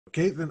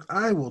Okay, then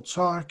I will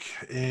talk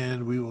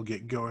and we will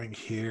get going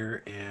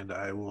here. And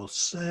I will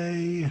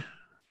say,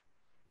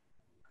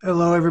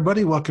 hello,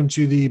 everybody. Welcome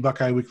to the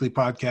Buckeye Weekly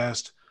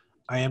podcast.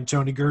 I am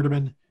Tony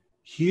Gerdeman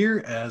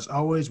here, as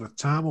always, with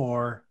Tom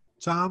Orr.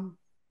 Tom,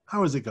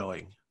 how is it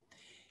going?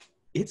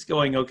 It's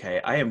going okay.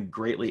 I am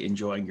greatly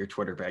enjoying your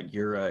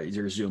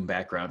your Zoom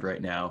background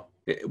right now.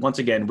 Once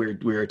again,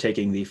 we're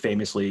taking the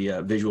famously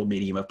visual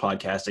medium of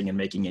podcasting and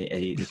making an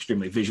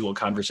extremely visual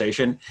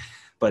conversation.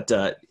 But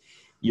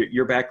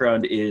your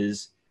background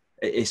is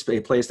a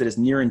place that is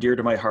near and dear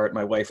to my heart.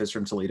 My wife is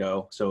from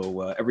Toledo,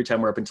 so every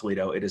time we're up in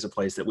Toledo, it is a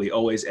place that we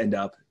always end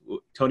up.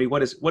 Tony,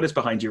 what is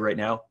behind you right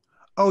now?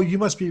 Oh, you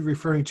must be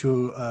referring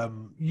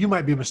to, you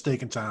might be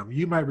mistaken, Tom.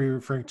 You might be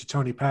referring to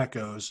Tony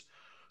Pacos,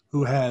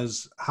 who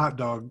has hot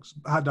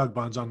dog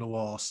buns on the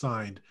wall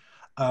signed.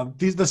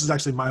 This is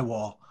actually my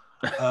wall.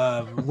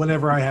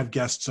 Whenever I have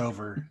guests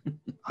over,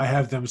 I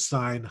have them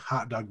sign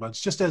hot dog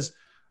buns. Just as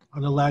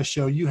on the last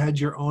show, you had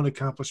your own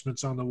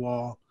accomplishments on the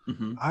wall.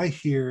 Mm-hmm. I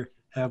here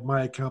have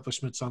my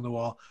accomplishments on the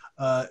wall.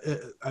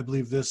 I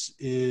believe this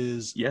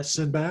is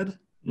Sinbad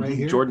right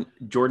here.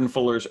 Jordan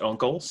Fuller's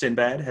uncle,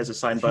 Sinbad, has a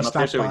signed bun up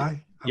there. So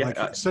by. I'm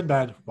like,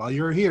 Sinbad, while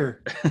you're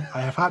here,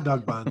 I have hot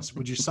dog buns.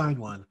 Would you sign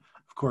one?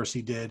 Of course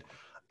he did.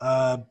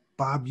 Bob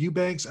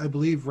Eubanks, I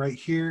believe, right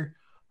here,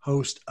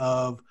 host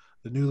of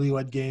the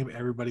Newlywed Game,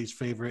 everybody's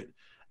favorite.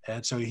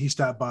 And so he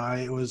stopped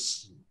by. It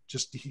was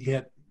just he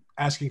had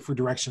asking for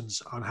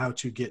directions on how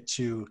to get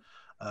to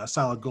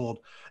solid gold.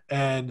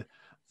 And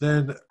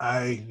then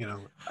why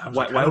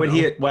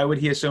would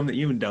he assume that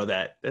you know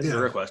that? That's the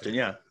real question.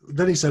 Yeah.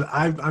 Then he said,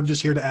 I'm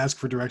just here to ask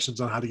for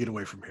directions on how to get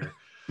away from here.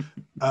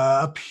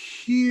 Up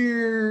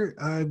here,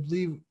 I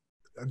believe,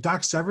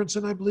 Doc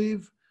Severinsen, I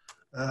believe.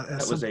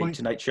 That was a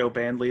Tonight Show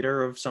band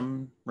leader of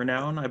some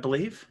renown, I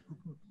believe.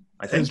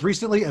 I think as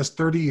recently as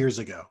 30 years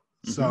ago.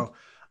 Mm-hmm. So,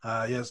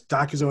 yes,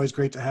 Doc is always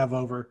great to have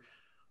over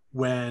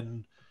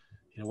when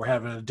we're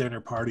having a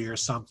dinner party or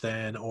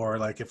something, or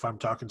like if I'm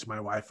talking to my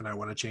wife and I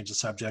want to change the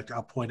subject,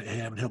 I'll point at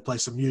him and he'll play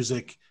some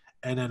music,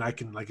 and then I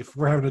can, like, if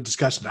we're having a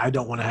discussion I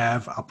don't want to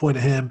have, I'll point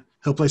at him,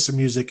 he'll play some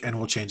music, and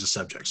we'll change the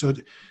subject. So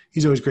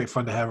he's always great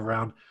fun to have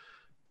around.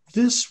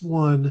 This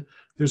one,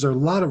 there's a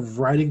lot of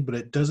writing, but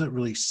it doesn't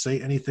really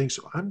say anything.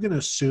 So I'm going to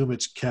assume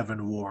it's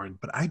Kevin Warren,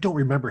 but I don't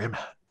remember him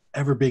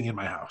ever being in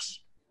my house.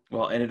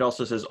 Well, and it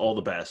also says all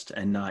the best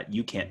and not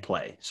you can't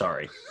play.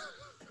 Sorry.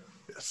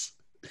 Yes.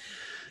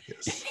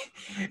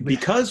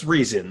 Because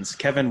reasons,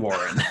 Kevin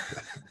Warren.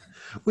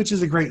 Which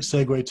is a great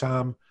segue,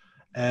 Tom,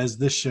 as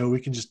this show we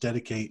can just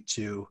dedicate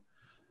to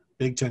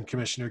Big Ten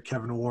Commissioner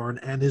Kevin Warren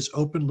and his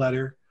open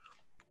letter,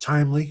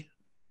 timely,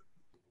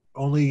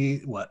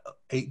 only,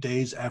 8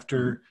 days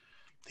after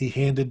he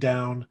handed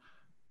down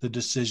the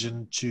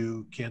decision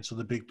to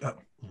cancel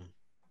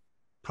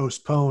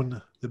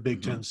postpone the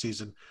Big Ten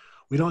season.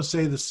 We don't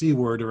say the C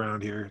word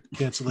around here,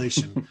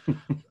 cancellation.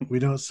 We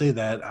don't say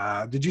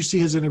that. Did you see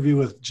his interview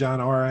with John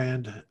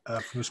Orand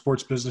from the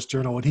Sports Business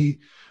Journal? When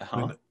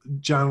when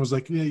John was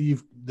like, he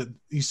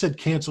said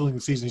canceling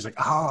the season. He's like,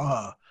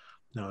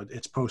 no,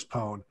 it's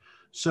postponed.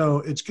 So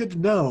it's good to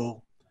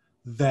know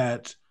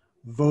that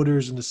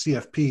voters in the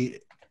CFP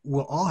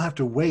will all have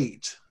to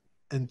wait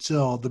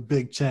until the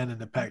Big Ten and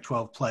the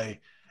Pac-12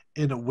 play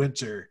in the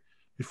winter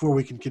before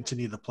we can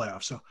continue the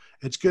playoffs. So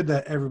it's good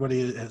that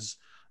everybody has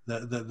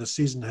the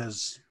season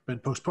has been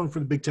postponed for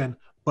the Big Ten,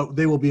 but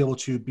they will be able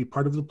to be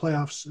part of the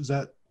playoffs. Is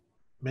that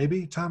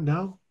maybe, Tom,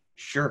 now?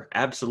 Sure,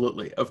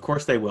 absolutely. Of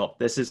course they will.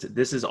 This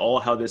is all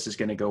how this is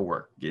going to go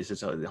work. This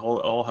is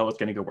all how it's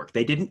going to go work.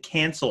 They didn't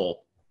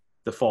cancel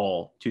the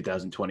fall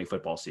 2020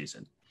 football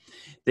season.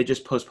 They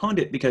just postponed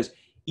it because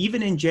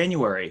even in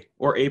January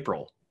or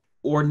April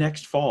or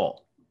next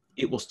fall,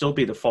 it will still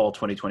be the fall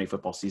 2020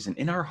 football season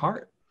in our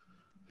heart.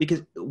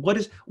 Because what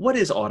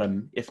is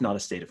autumn if not a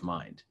state of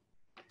mind?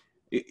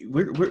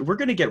 We're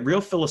going to get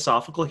real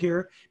philosophical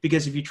here,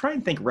 because if you try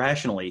and think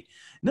rationally,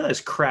 none of this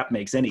crap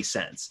makes any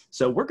sense.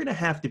 So we're going to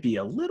have to be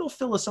a little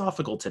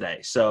philosophical today.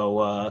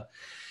 So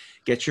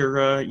get your,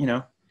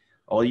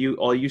 all you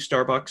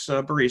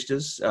Starbucks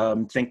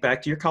baristas, think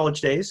back to your college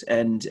days,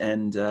 and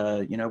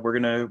we're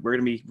gonna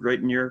be right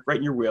in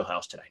your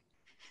wheelhouse today.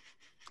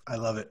 I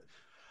love it.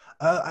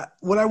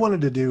 What I wanted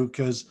to do,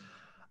 because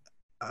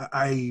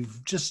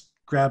I've just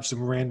grabbed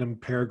some random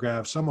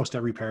paragraphs, almost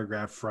every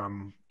paragraph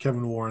from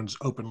Kevin Warren's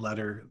open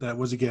letter that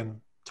was, again,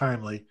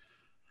 timely,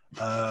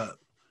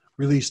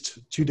 released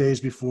 2 days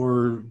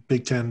before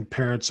Big Ten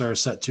parents are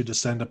set to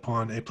descend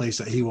upon a place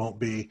that he won't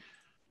be.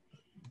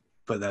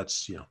 But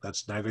that's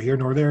neither here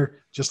nor there,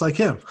 just like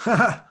him.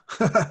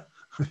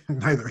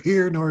 Neither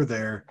here nor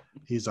there.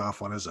 He's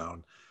off on his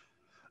own.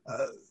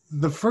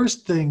 The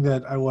first thing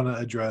that I want to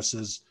address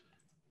is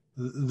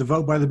the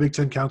vote by the Big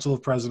Ten Council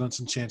of Presidents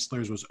and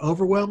Chancellors was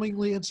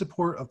overwhelmingly in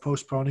support of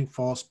postponing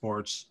fall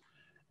sports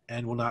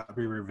and will not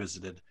be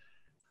revisited.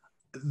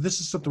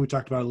 This is something we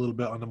talked about a little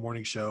bit on the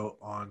morning show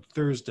on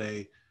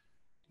Thursday.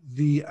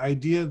 The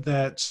idea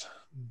that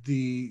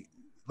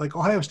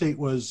Ohio State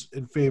was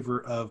in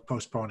favor of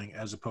postponing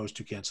as opposed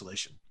to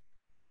cancellation.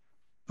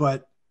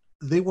 But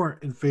they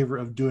weren't in favor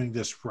of doing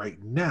this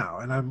right now.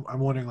 And I'm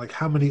wondering, like,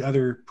 how many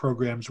other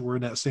programs were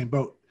in that same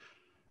boat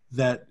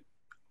that,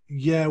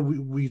 yeah,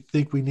 we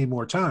think we need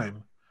more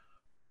time,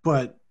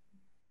 but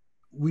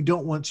we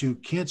don't want to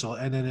cancel.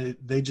 And then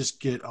they just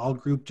get all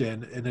grouped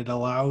in, and it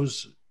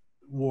allows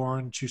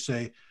Warren to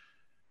say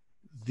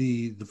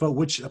the vote,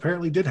 which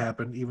apparently did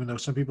happen, even though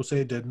some people say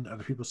it didn't,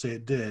 other people say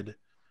it did.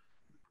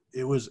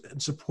 It was in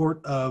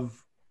support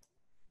of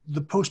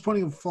the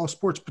postponing of fall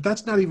sports, but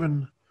that's not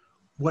even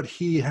what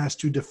he has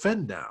to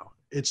defend now.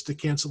 It's the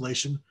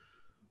cancellation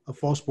of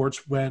fall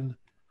sports when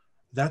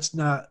that's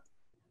not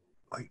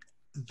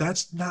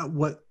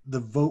what the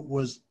vote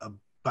was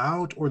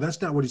about, or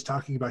that's not what he's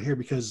talking about here,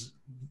 because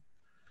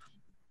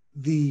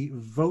the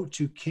vote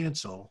to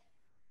cancel,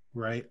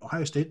 right?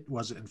 Ohio State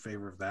wasn't in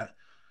favor of that.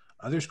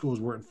 Other schools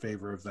weren't in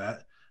favor of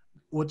that.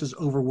 What does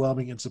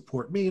overwhelming in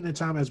support mean? And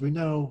Tom, as we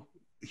know,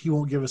 he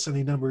won't give us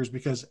any numbers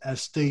because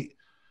as state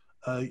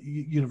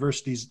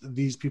universities,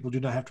 these people do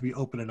not have to be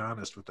open and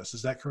honest with us.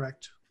 Is that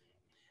correct?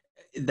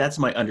 That's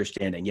my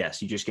understanding.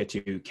 Yes, you just get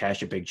to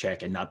cash a big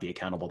check and not be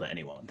accountable to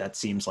anyone. That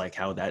seems like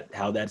how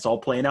that's all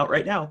playing out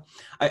right now.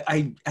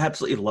 I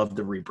absolutely love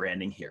the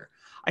rebranding here.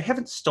 I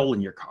haven't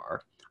stolen your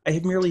car. I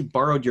have merely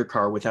borrowed your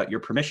car without your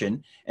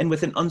permission and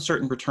with an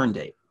uncertain return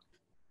date.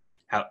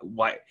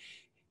 Why?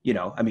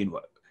 I mean,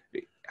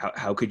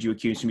 how could you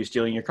accuse me of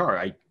stealing your car?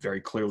 I very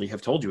clearly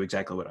have told you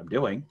exactly what I'm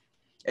doing.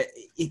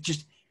 It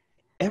just,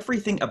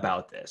 everything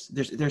about this,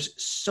 there's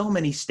so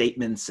many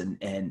statements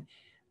and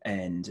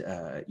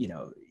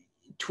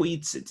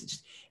tweets. It's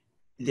just,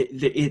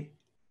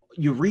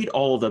 you read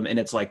all of them and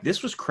it's like,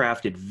 this was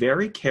crafted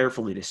very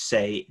carefully to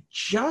say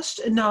just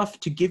enough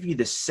to give you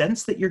the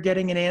sense that you're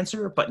getting an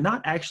answer, but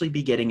not actually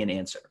be getting an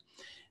answer.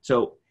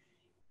 So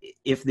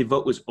if the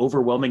vote was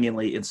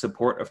overwhelmingly in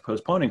support of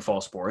postponing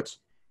fall sports,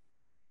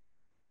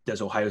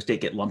 does Ohio State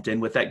get lumped in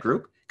with that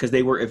group? Because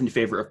they were in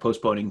favor of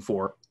postponing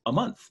for a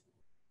month.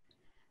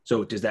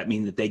 So does that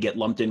mean that they get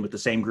lumped in with the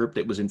same group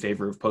that was in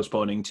favor of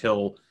postponing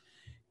till ?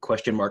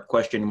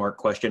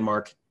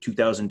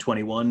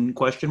 2021 ?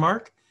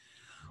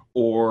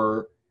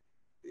 Or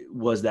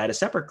was that a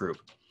separate group?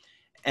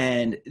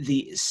 And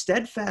the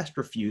steadfast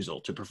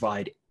refusal to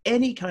provide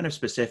any kind of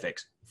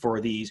specifics for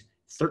these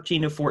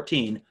 13 of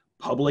 14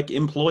 public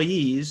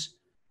employees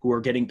who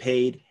are getting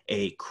paid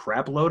a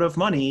crap load of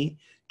money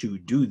to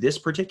do this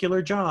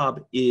particular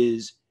job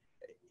is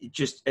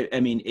just,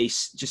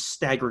 just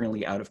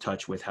staggeringly out of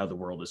touch with how the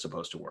world is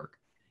supposed to work.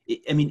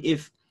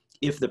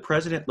 If the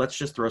president, let's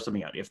just throw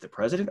something out. If the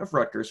president of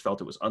Rutgers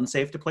felt it was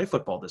unsafe to play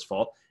football this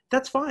fall,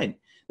 that's fine.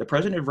 The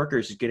president of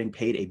Rutgers is getting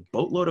paid a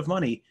boatload of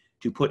money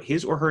to put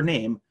his or her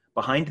name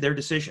behind their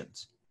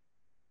decisions.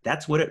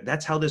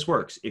 That's how this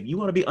works. If you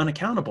want to be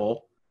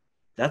unaccountable,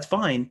 that's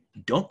fine.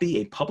 Don't be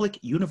a public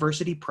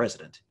university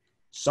president.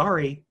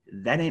 Sorry,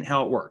 that ain't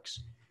how it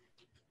works.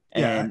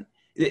 Yeah.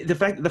 And the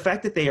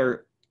fact that they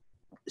are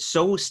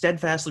so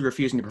steadfastly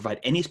refusing to provide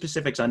any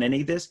specifics on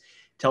any of this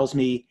tells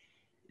me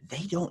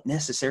they don't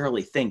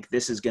necessarily think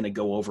this is going to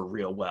go over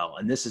real well,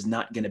 and this is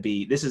not going to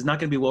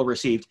be well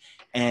received.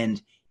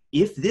 And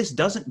if this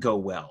doesn't go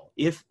well,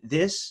 if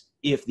the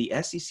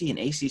SEC and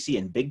ACC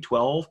and Big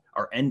 12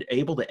 are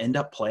able to end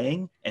up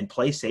playing and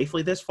play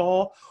safely this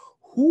fall,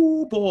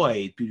 oh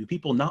boy, do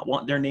people not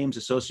want their names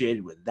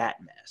associated with that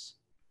mess.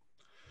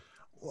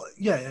 Well,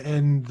 yeah,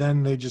 and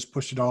then they just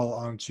pushed it all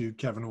onto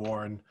Kevin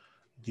Warren,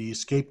 the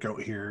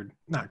scapegoat here.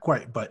 Not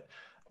quite, but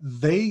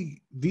these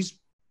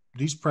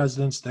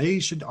presidents, they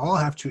should all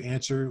have to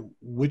answer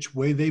which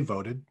way they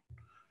voted.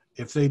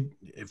 If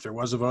there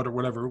was a vote or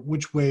whatever,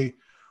 which way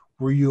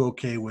were you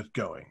okay with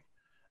going?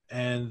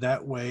 And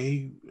that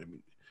way,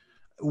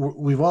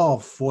 we've all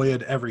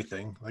FOIA'd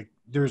everything. Like,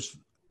 there's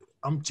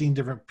umpteen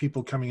different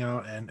people coming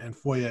out and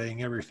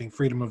FOIAing everything,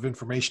 Freedom of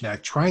Information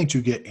Act, trying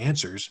to get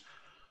answers.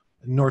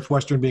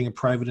 Northwestern being a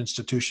private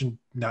institution,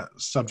 not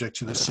subject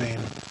to the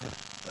same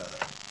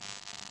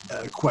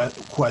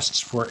quests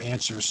for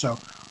answers. So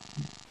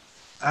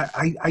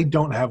I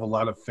don't have a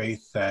lot of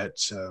faith that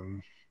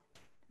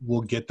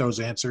we'll get those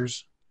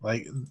answers.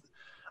 Like,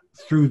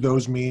 through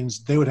those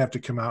means, they would have to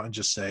come out and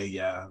just say,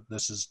 yeah,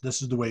 this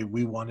is the way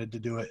we wanted to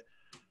do it.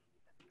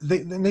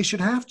 They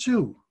should have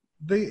to.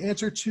 They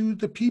answer to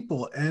the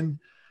people. And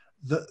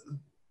the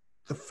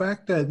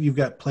fact that you've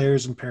got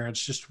players and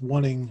parents just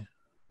wanting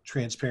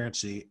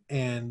transparency,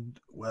 and,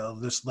 well,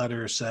 this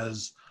letter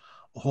says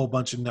a whole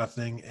bunch of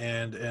nothing,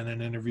 and in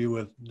an interview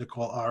with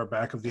Nicole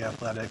Auerbach of The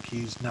Athletic,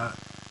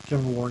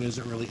 Kevin Warren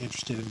isn't really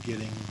interested in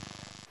getting,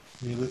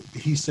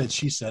 he said,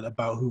 she said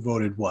about who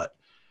voted what.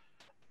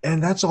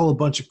 And that's all a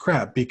bunch of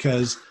crap,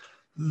 because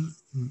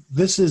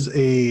this is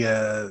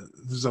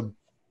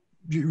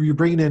you're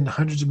bringing in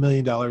hundreds of $1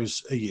 million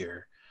a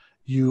year.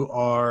 You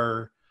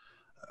are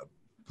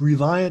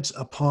reliant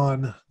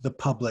upon the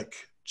public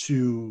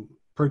to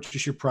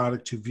purchase your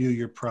product, to view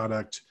your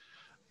product,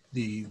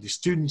 the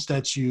students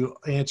that you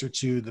answer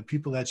to, the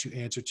people that you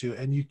answer to,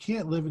 and you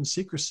can't live in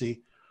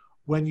secrecy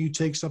when you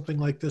take something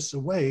like this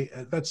away.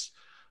 That's,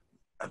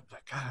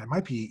 God, it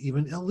might be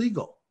even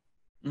illegal.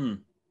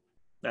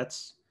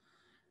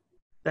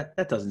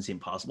 That doesn't seem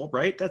possible,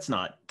 right? That's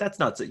not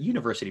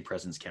university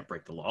presidents can't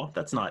break the law.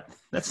 That's not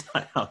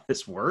how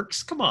this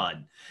works. Come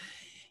on.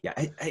 Yeah,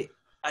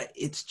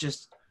 it's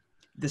just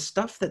the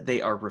stuff that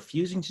they are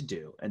refusing to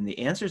do and the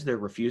answers they're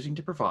refusing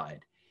to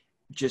provide.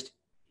 Just,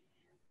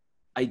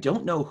 I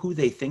don't know who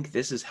they think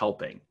this is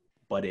helping,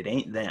 but it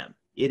ain't them.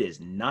 It is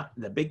not.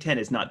 The Big Ten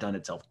has not done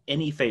itself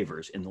any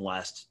favors in the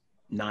last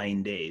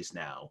 9 days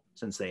now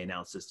since they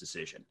announced this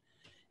decision.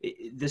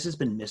 This has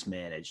been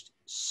mismanaged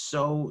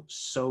so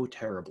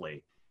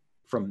terribly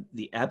from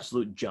the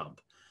absolute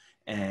jump.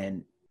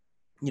 And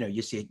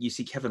you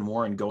see Kevin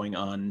Warren going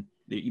on.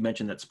 You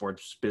mentioned that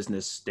Sports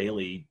Business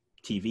Daily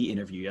TV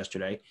interview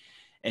yesterday,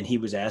 and he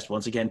was asked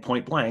once again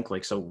point blank,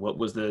 like, so what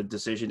was the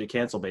decision to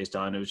cancel based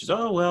on? It was just,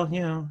 oh well,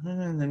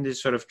 and then it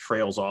sort of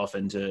trails off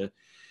into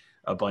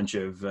a bunch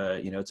of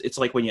it's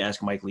like when you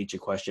ask Mike Leach a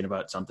question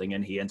about something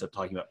and he ends up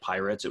talking about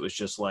pirates. It was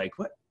just like,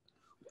 what?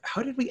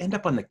 How did we end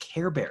up on the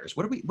Care Bears?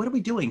 What are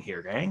we doing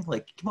here, gang?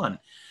 Like, come on.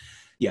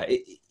 Yeah,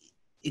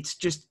 it's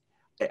just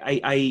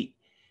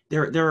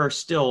there are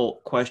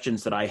still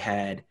questions that I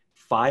had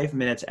 5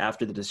 minutes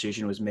after the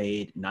decision was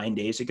made 9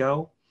 days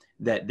ago,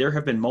 that there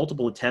have been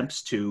multiple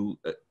attempts to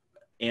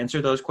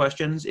answer those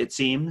questions, it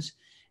seems,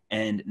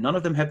 and none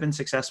of them have been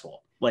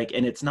successful. Like,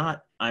 and it's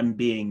not, I'm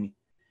being,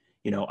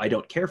 I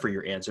don't care for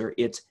your answer.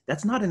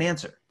 That's not an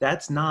answer.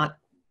 That's not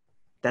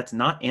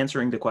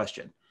answering the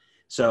question.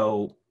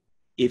 So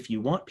if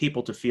you want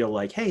people to feel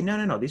like, hey,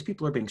 no, these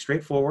people are being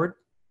straightforward.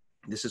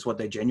 This is what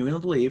they genuinely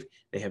believe.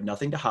 They have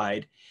nothing to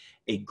hide.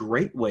 A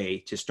great way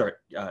to start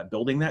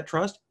building that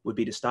trust would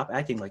be to stop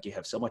acting like you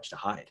have so much to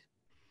hide.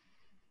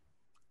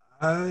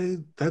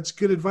 That's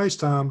good advice,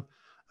 Tom.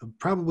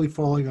 Probably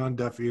falling on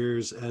deaf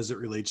ears as it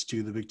relates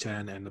to the Big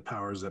Ten and the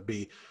powers that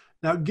be.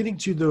 Now, getting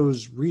to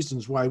those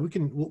reasons why,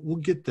 we'll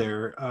get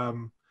there.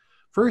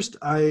 First,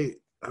 I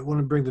want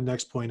to bring the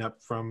next point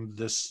up from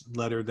this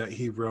letter that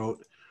he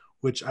wrote,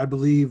 which I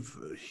believe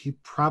he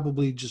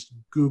probably just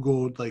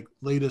Googled like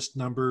latest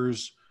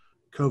numbers,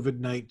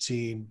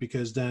 COVID-19,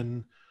 because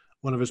then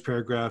one of his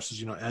paragraphs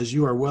is, as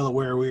you are well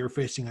aware, we are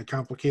facing a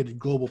complicated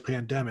global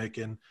pandemic,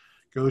 and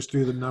goes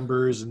through the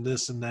numbers and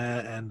this and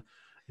that, and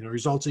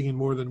resulting in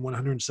more than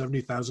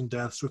 170,000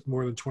 deaths with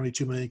more than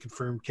 22 million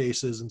confirmed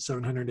cases and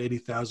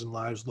 780,000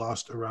 lives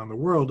lost around the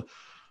world.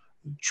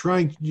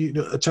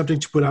 Attempting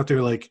to put out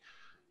there like,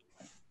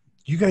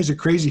 you guys are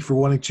crazy for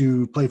wanting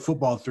to play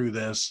football through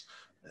this,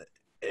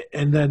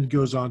 and then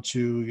goes on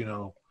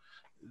to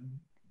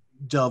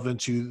delve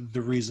into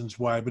the reasons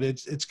why. But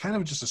it's kind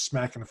of just a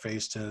smack in the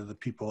face to the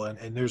people,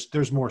 and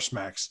there's more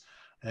smacks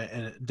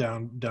and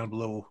down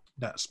below.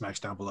 Not smacks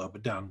down below,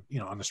 but down,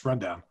 on this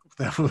rundown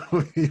that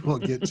we will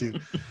get to.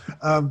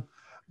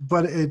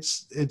 But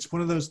it's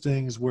one of those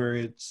things where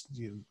it's,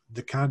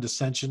 the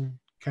condescension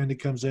kind of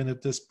comes in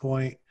at this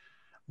point,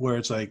 where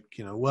it's like,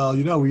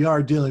 we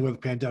are dealing with a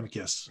pandemic.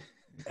 Yes,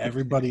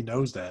 everybody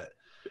knows that.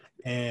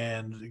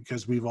 And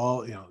because we've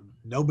all,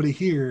 nobody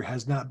here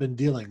has not been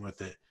dealing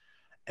with it.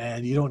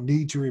 And you don't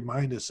need to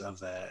remind us of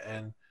that.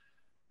 And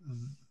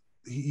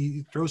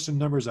he throws some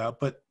numbers out,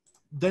 but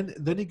then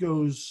he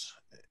goes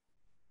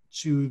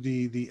to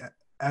the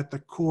at the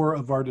core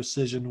of our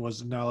decision was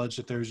the knowledge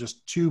that there's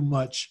just too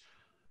much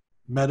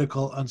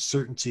medical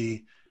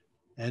uncertainty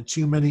and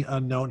too many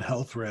unknown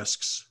health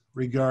risks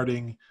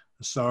regarding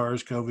the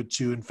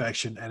SARS-CoV-2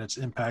 infection and its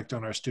impact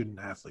on our student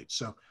athletes.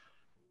 So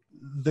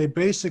they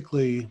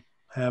basically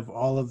have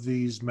all of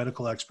these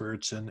medical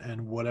experts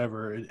and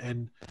whatever,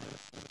 and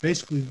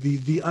basically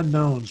the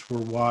unknowns were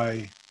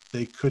why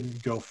they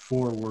couldn't go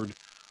forward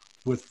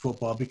with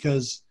football,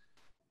 because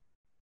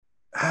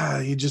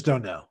you just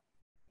don't know.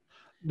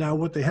 Now,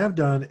 what they have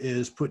done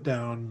is put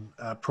down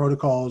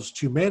protocols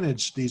to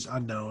manage these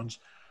unknowns,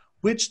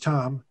 which,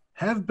 Tom,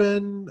 have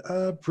been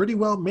pretty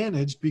well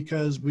managed,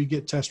 because we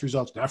get test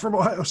results, not from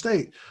Ohio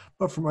State,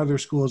 but from other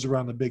schools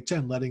around the Big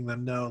Ten, letting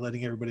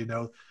everybody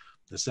know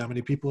this is how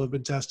many people have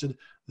been tested,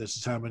 this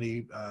is how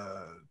many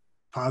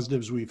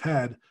positives we've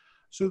had.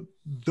 So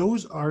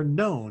those are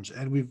knowns,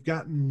 and we've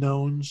gotten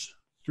knowns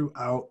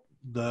throughout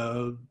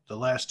the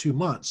last 2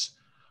 months.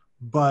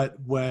 But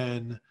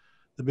when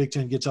the Big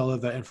Ten gets all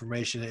of that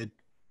information,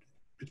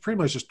 it's pretty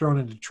much just thrown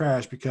into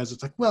trash, because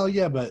it's like, well,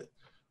 yeah, but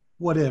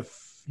what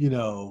if,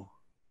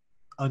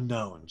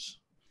 unknowns?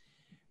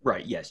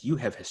 Right. Yes, you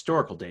have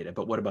historical data,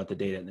 but what about the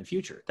data in the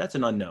future? That's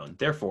an unknown.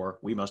 Therefore,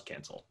 we must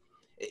cancel.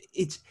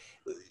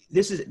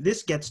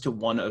 This gets to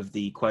one of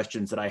the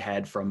questions that I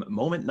had from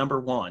moment number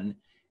one,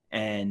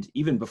 and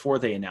even before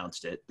they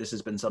announced it. This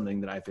has been something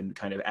that I've been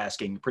kind of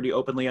asking pretty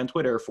openly on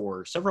Twitter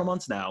for several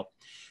months now.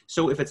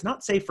 So if it's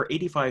not safe for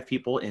 85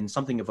 people in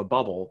something of a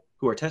bubble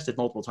who are tested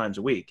multiple times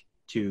a week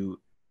to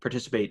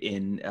participate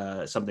in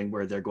something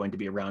where they're going to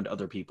be around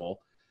other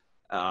people,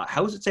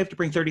 how is it safe to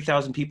bring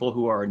 30,000 people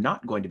who are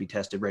not going to be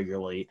tested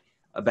regularly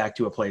back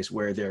to a place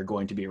where they're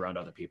going to be around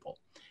other people?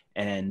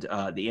 And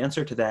the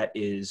answer to that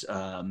is,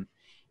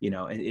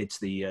 it's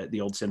the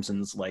old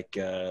Simpsons, like,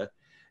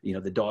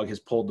 the dog has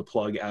pulled the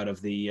plug out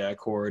of the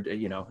cord,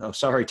 oh,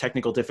 sorry,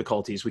 technical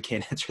difficulties, we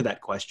can't answer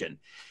that question.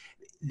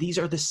 These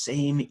are the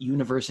same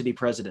university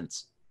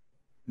presidents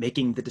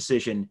making the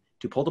decision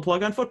to pull the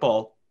plug on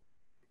football,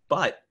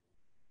 but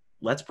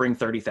let's bring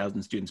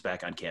 30,000 students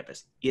back on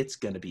campus. It's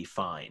going to be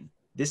fine.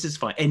 This is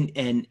fine.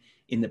 And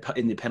in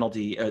the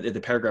penalty,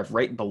 the paragraph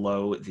right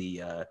below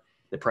the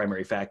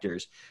primary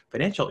factors,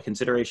 financial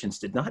considerations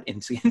did not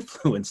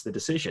influence the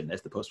decision,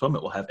 as the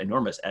postponement will have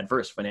enormous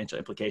adverse financial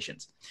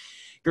implications.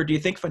 Gert, do you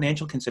think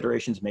financial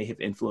considerations may have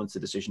influenced the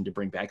decision to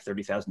bring back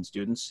 30,000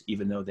 students,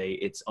 even though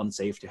it's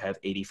unsafe to have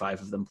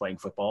 85 of them playing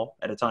football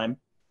at a time?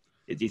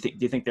 Do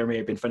you think there may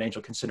have been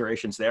financial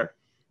considerations there?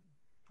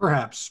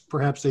 Perhaps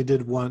they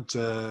did want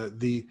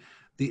the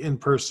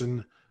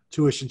in-person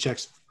tuition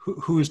checks.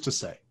 Who is to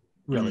say,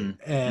 really?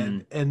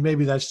 And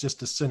maybe that's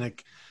just a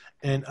cynic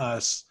in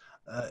us,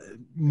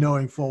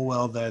 knowing full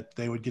well that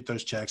they would get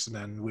those checks, and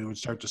then we would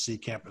start to see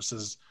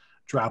campuses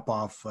drop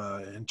off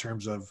in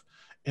terms of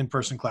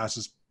in-person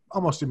classes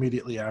almost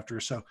immediately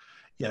after. So,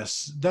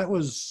 yes, that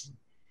was.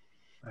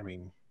 I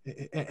mean,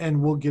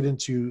 and we'll get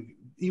into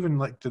even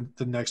like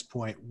the next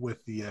point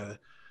with the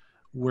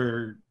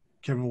where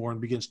Kevin Warren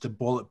begins to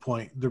bullet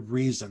point the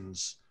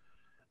reasons.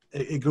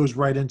 It goes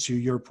right into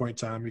your point,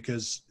 Tom,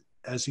 because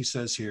as he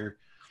says here,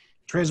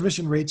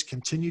 transmission rates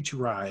continue to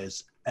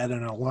rise at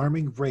an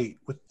alarming rate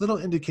with little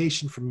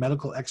indication from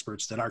medical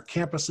experts that our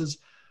campuses,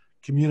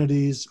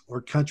 communities,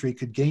 or country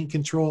could gain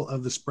control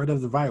of the spread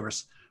of the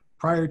virus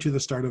prior to the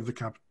start of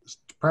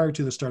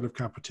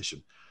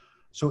competition.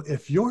 So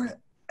if your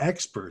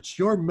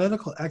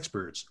medical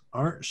experts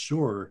aren't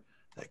sure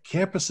that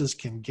campuses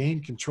can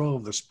gain control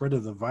of the spread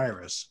of the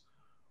virus,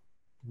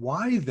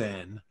 why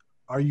then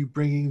are you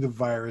bringing the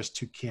virus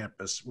to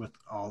campus with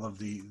all of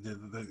the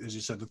as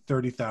you said, the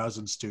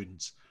 30,000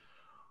 students?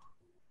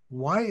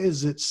 Why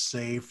is it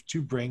safe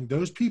to bring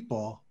those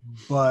people,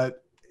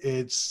 but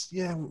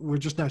we're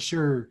just not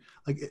sure.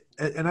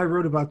 And I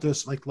wrote about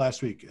this like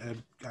last week,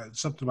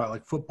 something about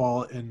like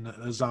football in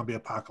a zombie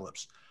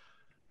apocalypse.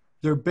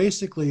 They're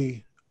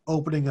basically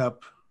opening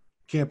up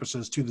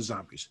campuses to the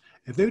zombies.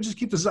 If they would just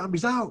keep the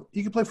zombies out,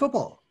 you can play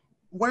football.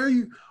 Why are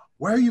you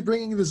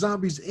bringing the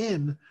zombies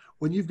in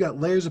when you've got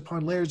layers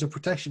upon layers of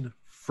protection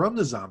from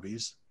the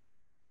zombies?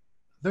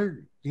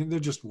 They're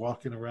just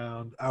walking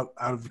around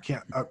outside of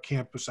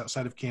campus,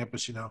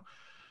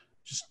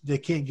 just they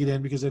can't get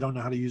in because they don't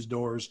know how to use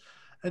doors.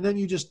 And then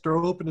you just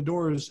throw open the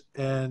doors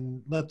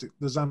and let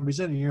the zombies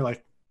in, and you're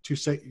like, you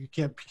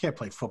can't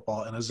play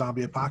football in a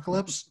zombie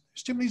apocalypse.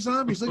 There's too many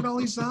zombies. Look at all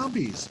these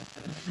zombies.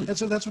 And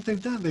so that's what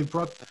they've done.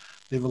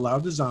 They've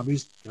allowed the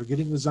zombies. They're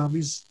getting the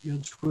zombies,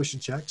 tuition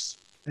checks.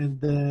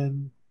 And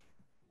then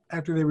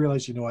after they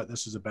realize, you know what,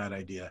 this is a bad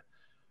idea.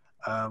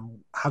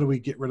 How do we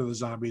get rid of the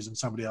zombies? And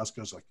somebody else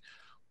goes like,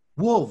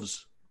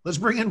 wolves. Let's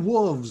bring in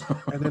wolves.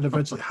 And then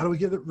eventually, how do we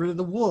get rid of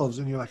the wolves?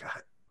 And you're like,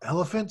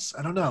 elephants?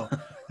 I don't know.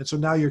 And so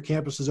now your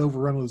campus is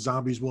overrun with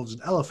zombies, wolves,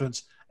 and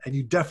elephants, and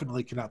you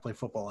definitely cannot play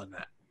football in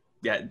that.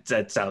 Yeah,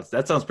 that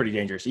sounds pretty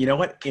dangerous. You know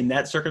what? In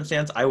that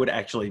circumstance, I would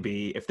actually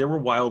be, if there were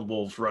wild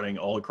wolves running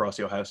all across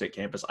the Ohio State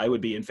campus, I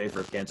would be in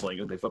favor of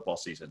canceling the football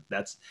season.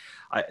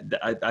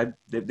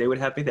 They would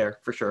have me there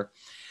for sure.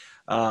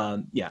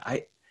 The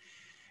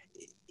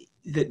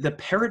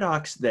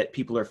paradox that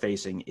people are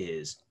facing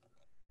is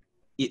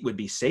it would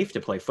be safe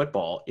to play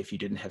football if you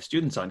didn't have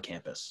students on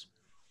campus.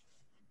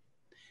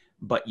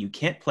 But you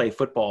can't play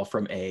football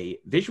from a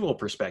visual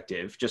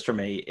perspective, just from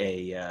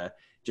a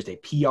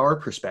PR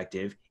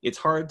perspective. It's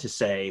hard to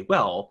say,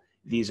 well,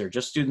 these are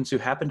just students who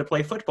happen to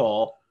play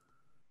football,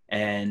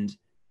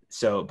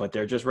 but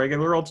they're just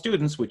regular old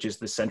students, which is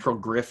the central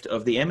grift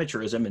of the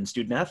amateurism and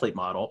student athlete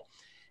model.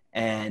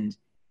 And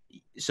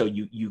so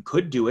you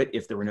could do it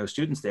if there were no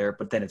students there,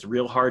 but then it's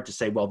real hard to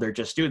say, well, they're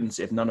just students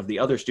if none of the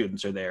other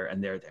students are there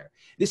and they're there.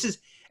 This is,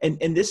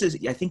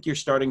 I think you're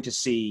starting to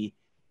see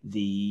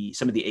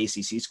some of the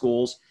ACC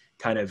schools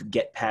kind of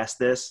get past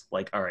this.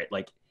 Like, all right,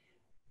 like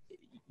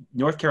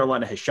North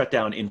Carolina has shut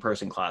down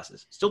in-person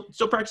classes,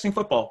 still practicing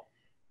football.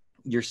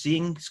 You're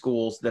seeing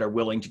schools that are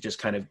willing to just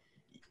kind of,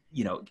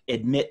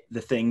 admit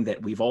the thing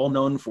that we've all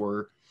known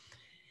for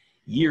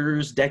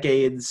years,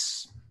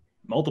 decades,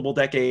 multiple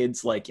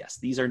decades. Like, yes,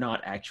 these are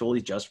not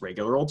actually just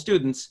regular old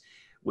students,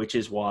 which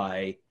is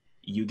why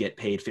you get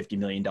paid $50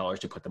 million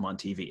to put them on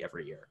TV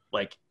every year.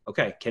 Like,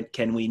 okay,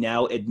 can we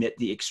now admit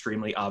the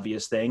extremely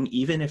obvious thing,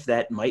 even if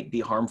that might be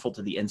harmful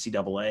to the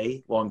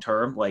NCAA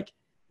long-term? Like,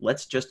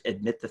 let's just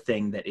admit the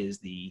thing that is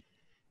the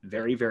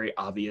very, very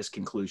obvious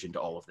conclusion to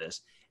all of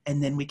this,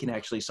 and then we can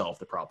actually solve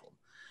the problem.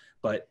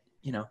 But,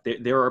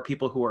 there are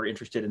people who are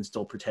interested in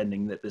still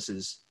pretending that this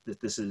is,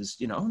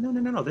 oh,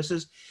 no, this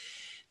is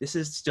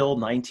still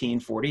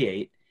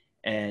 1948.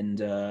 And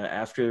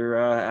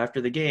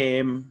after the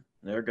game,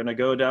 they're going to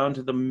go down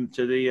to the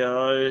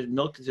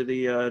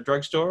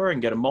drugstore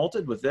and get a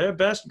malted with their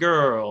best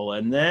girl.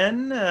 And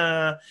then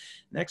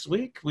next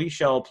week we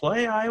shall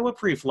play Iowa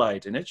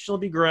Pre-Flight, and it shall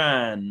be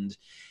grand.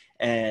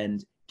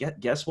 And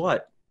guess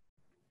what?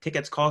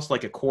 Tickets cost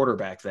like $0.25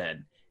 back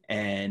then.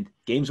 and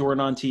games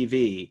weren't on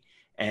TV,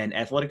 and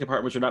athletic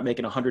departments are not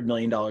making $100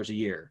 million a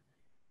year.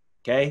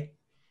 Okay,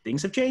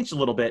 things have changed a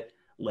little bit.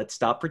 Let's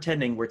stop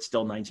pretending we're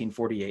still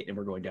 1948 and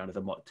we're going down to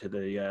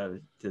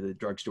the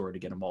drugstore to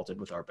get a malted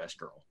with our best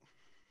girl.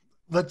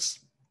 Let's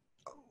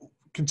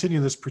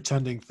continue this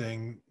pretending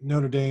thing.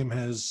 Notre Dame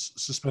has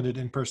suspended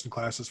in-person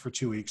classes for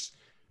 2 weeks.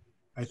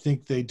 I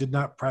think they did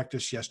not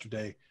practice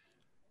yesterday.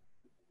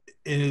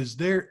 Is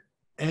there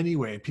any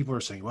way, people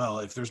are saying, well,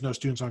 if there's no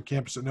students on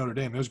campus at Notre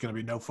Dame, there's going to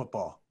be no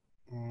football.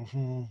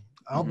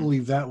 I'll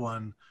believe that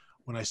one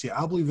when I see it.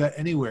 I'll believe that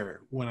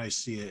anywhere when I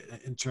see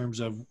it, in terms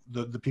of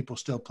the people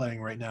still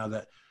playing right now,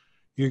 that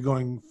you're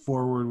going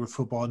forward with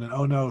football and then,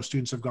 oh no,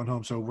 students have gone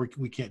home, so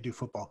we can't do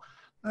football.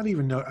 Not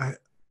even know.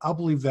 I'll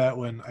believe that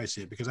when I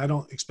see it, because I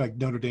don't expect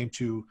Notre Dame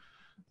to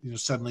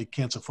suddenly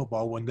cancel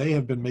football when they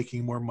have been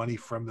making more money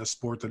from the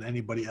sport than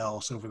anybody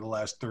else over the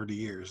last 30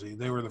 years.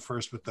 They were the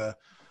first with the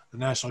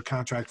national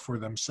contract for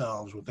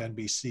themselves, with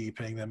NBC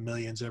paying them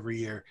millions every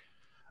year.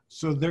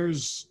 So they're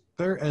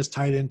as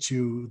tied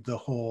into the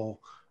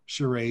whole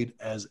charade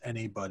as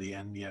anybody.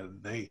 And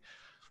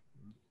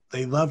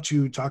they love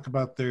to talk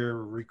about their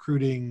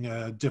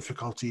recruiting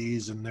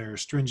difficulties and their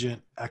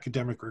stringent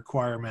academic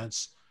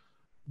requirements.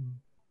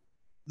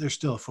 They're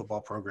still a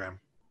football program,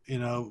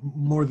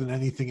 more than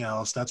anything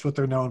else. That's what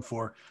they're known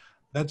for.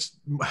 That's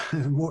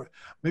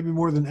maybe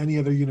more than any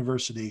other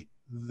university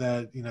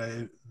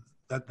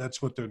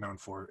that's what they're known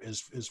for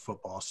is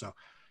football. So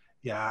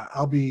yeah,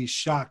 I'll be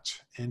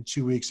shocked in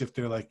 2 weeks if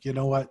they're like, you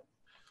know what,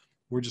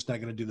 we're just not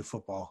going to do the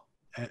football.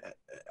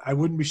 I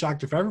wouldn't be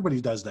shocked if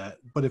everybody does that.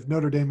 But if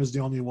Notre Dame is the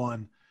only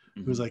one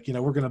who's like,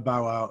 we're going to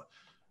bow out,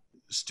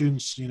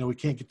 students, we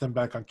can't get them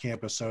back on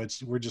campus, so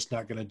we're just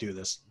not going to do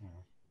this.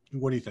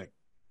 What do you think?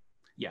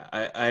 Yeah,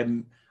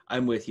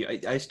 I'm with you.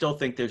 I still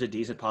think there's a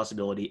decent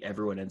possibility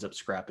everyone ends up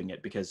scrapping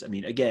it because,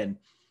 again,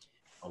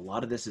 a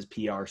lot of this is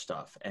PR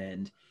stuff.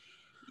 And,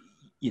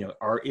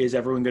 is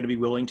everyone going to be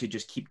willing to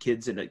just keep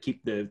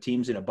the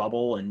teams in a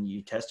bubble and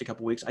you test a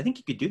couple weeks? I think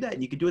you could do that,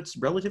 and you could do it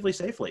relatively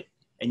safely,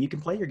 and you can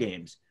play your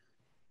games.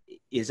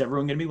 Is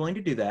everyone going to be willing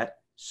to do that?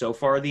 So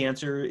far, the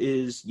answer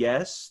is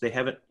yes. They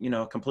haven't,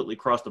 completely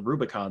crossed the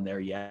Rubicon there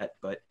yet,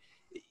 but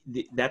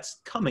that's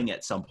coming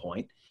at some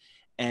point.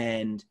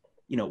 And,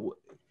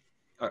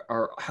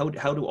 how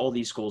do all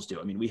these schools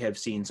do? We have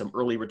seen some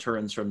early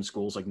returns from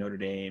schools like Notre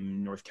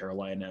Dame, North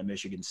Carolina,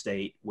 Michigan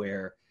State,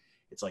 where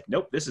it's like,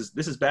 nope, this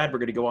is bad. We're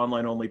going to go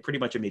online only pretty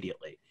much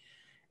immediately.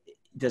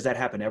 Does that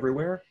happen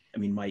everywhere?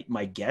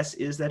 My guess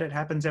is that it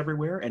happens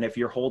everywhere. And if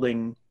you're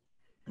holding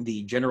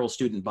the general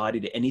student body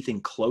to anything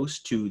close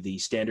to the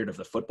standard of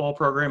the football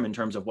program in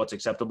terms of what's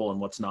acceptable and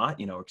what's not,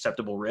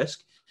 acceptable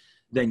risk,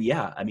 then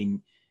yeah,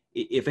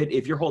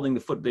 if you're holding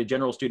the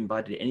general student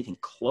body to anything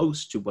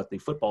close to what the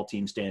football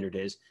team standard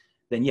is,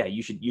 then yeah,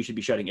 you should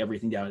be shutting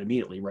everything down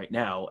immediately right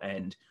now.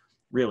 And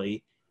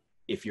really,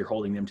 if you're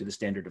holding them to the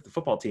standard of the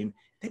football team,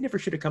 they never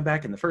should have come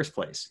back in the first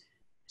place.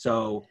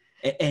 So,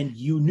 and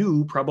you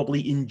knew probably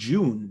in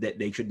June that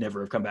they should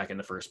never have come back in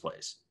the first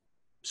place.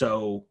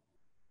 So,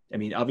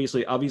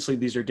 obviously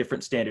these are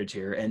different standards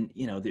here. And,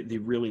 the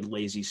really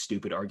lazy,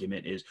 stupid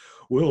argument is,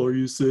 well, are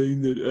you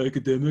saying that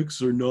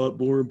academics are not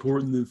more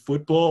important than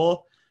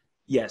football?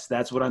 Yes,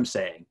 that's what I'm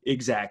saying.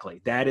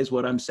 Exactly. That is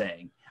what I'm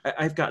saying.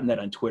 I've gotten that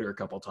on Twitter a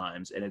couple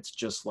times, and it's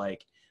just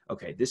like,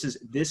 okay, this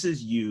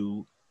is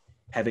you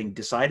having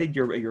decided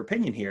your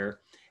opinion here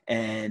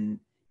and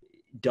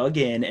dug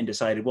in and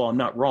decided, well, I'm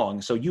not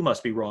wrong, so you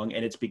must be wrong,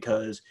 and it's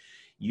because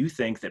you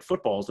think that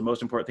football is the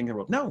most important thing in the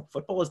world. No,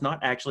 football is not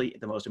actually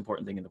the most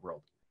important thing in the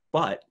world.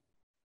 But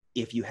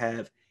if you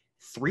have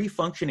 3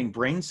 functioning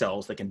brain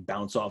cells that can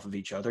bounce off of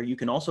each other, you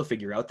can also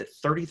figure out that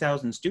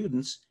 30,000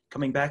 students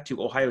coming back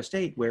to Ohio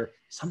State, where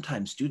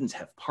sometimes students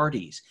have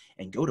parties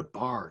and go to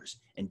bars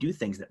and do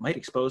things that might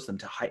expose them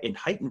to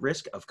heightened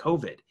risk of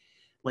COVID.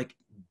 Like,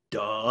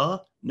 duh,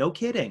 no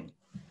kidding.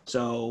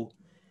 So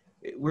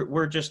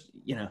we're just,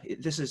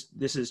 this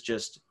is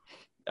just,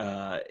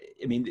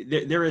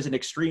 there is an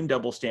extreme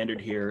double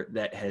standard here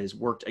that has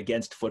worked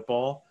against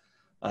football.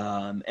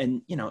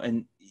 And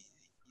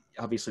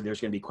obviously there's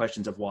going to be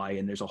questions of why,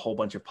 and there's a whole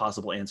bunch of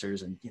possible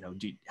answers. And,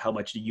 how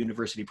much do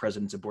university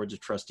presidents and boards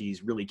of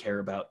trustees really care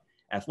about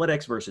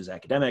athletics versus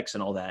academics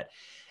and all that?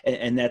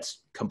 And that's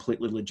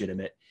completely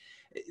legitimate.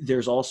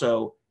 There's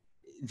also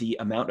the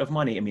amount of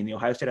money. The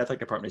Ohio State Athletic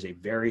Department is a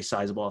very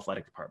sizable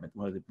athletic department,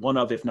 one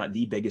of, if not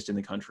the biggest in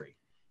the country.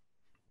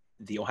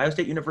 The Ohio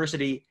State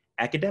University,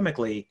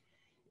 academically,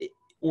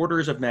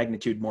 orders of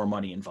magnitude more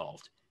money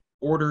involved,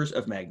 orders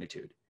of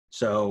magnitude.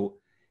 So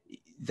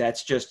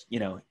that's just,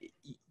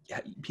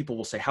 people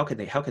will say, how can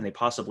they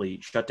possibly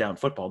shut down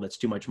football? That's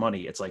too much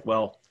money. It's like,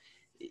 well,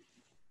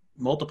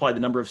 multiply the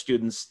number of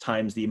students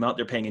times the amount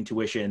they're paying in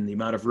tuition, the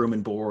amount of room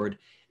and board.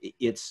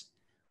 It's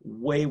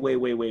way.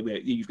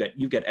 You've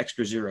got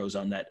extra zeros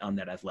on that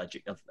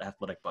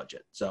athletic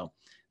budget. So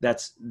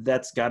that's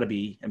got to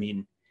be,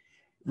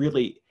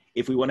 really,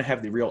 if we want to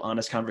have the real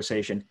honest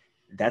conversation,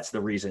 that's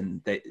the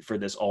reason that for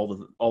this,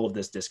 all of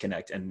this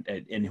disconnect,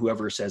 and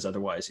whoever says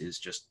otherwise is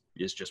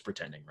just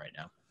pretending right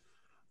now.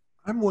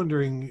 I'm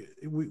wondering,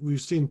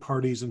 we've seen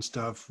parties and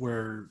stuff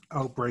where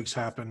outbreaks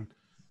happen.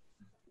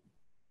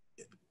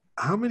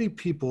 How many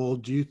people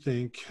do you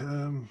think,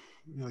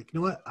 like, you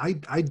know what,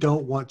 I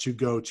don't want to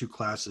go to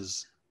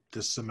classes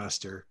this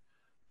semester.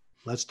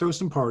 Let's throw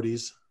some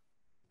parties.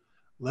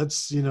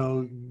 Let's, have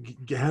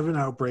an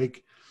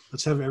outbreak.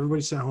 Let's have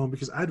everybody sit home,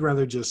 because I'd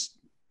rather just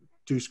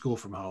do school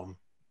from home.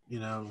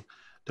 Don't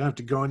have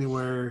to go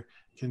anywhere.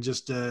 Can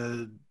just,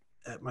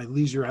 at my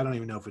leisure, I don't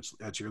even know if it's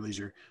at your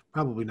leisure.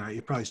 Probably not.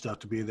 You probably still have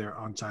to be there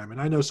on time.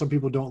 And I know some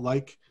people don't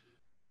like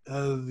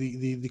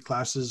the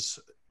classes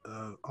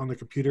on the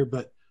computer,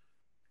 but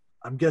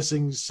I'm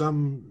guessing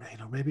some,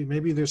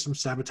 maybe there's some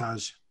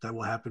sabotage that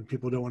will happen.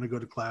 People don't want to go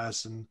to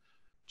class and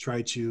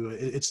try to,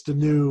 it's the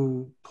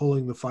new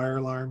pulling the fire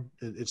alarm.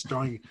 It's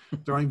throwing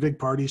big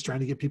parties,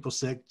 trying to get people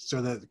sick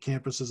so that the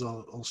campuses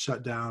will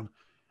shut down.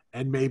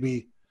 And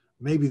maybe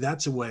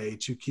that's a way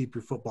to keep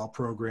your football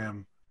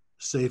program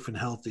safe and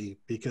healthy,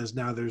 because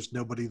now there's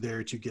nobody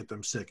there to get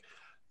them sick.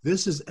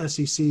 This is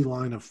SEC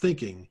line of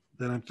thinking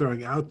that I'm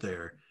throwing out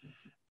there.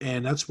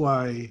 And that's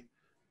why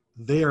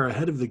they are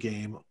ahead of the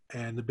game.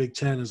 And the Big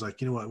Ten is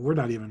like, you know what, we're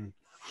not even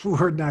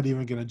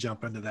going to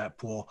jump into that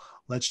pool.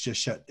 Let's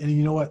just shut. And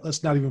you know what?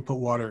 Let's not even put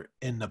water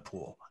in the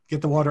pool.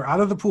 Get the water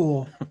out of the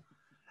pool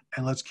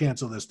and let's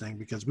cancel this thing,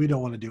 because we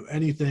don't want to do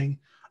anything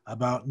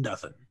about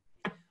nothing.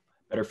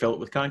 Better fill it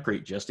with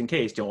concrete just in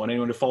case. Don't want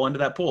anyone to fall into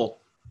that pool.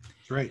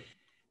 That's right.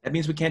 That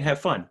means we can't have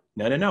fun.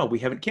 No. We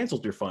haven't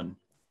canceled your fun.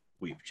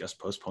 We've just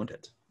postponed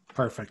it.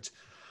 Perfect.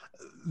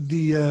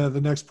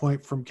 The next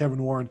point from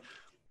Kevin Warren.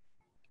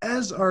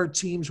 As our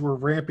teams were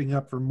ramping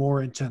up for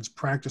more intense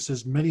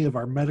practices, many of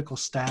our medical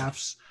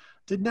staffs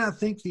did not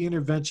think the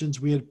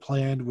interventions we had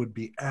planned would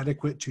be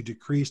adequate to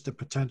decrease the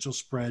potential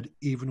spread,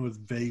 even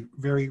with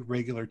very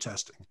regular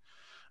testing.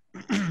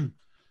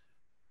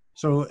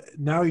 So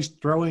now he's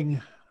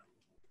throwing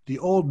the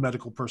old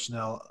medical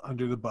personnel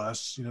under the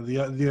bus.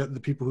 The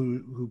people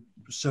who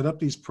set up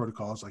these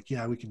protocols, like,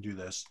 yeah, we can do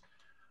this.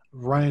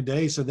 Ryan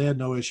Day said they had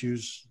no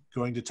issues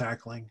going to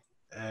tackling,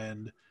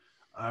 and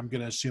I'm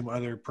going to assume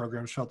other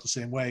programs felt the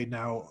same way.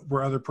 Now,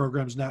 were other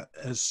programs not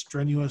as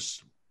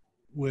strenuous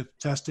with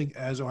testing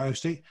as Ohio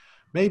State?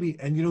 Maybe.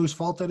 And you know whose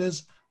fault that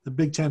is? The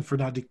Big Ten for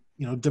not,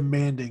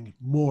 demanding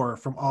more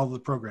from all the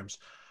programs.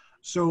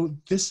 So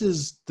this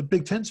is the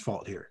Big Ten's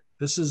fault here.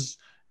 This is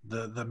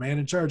the man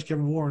in charge,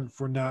 Kevin Warren,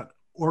 for not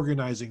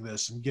organizing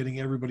this and getting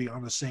everybody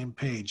on the same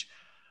page,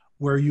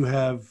 where you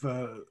have,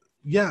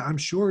 I'm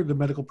sure the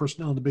medical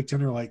personnel in the Big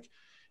Ten are like,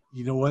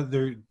 you know what,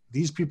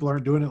 these people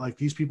aren't doing it like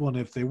these people. And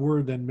if they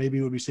were, then maybe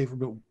it would be safer.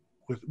 But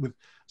with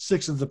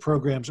 6 of the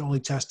programs only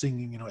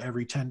testing,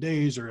 every 10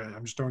 days, or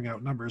I'm just throwing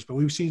out numbers, but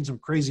we've seen some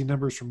crazy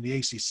numbers from the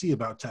ACC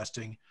about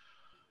testing.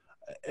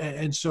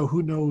 And so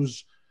who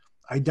knows?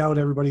 I doubt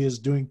everybody is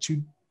doing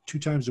two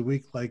times a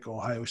week like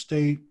Ohio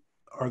State.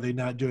 Are they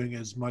not doing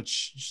as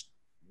much? Just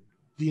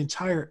the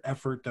entire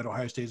effort that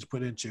Ohio State has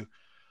put into,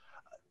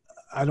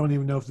 I don't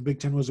even know if the Big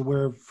Ten was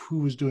aware of who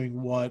was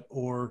doing what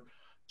or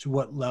to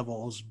what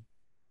levels.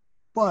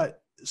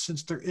 But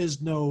since there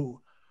is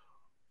no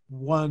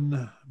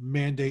one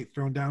mandate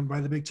thrown down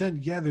by the Big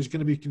Ten, there's going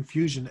to be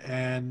confusion.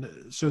 And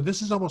so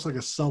this is almost like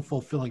a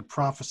self-fulfilling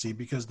prophecy,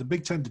 because the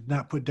Big Ten did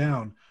not put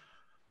down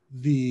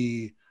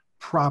the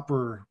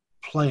proper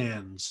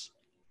plans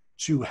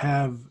to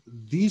have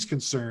these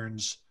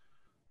concerns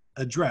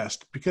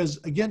addressed. Because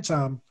again,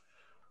 Tom,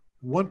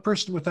 one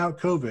person without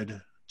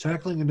COVID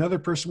tackling another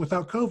person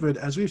without COVID,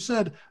 as we've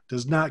said,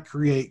 does not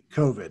create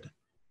COVID.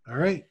 All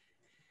right.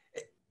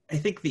 I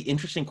think the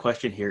interesting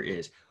question here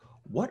is,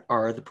 what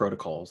are the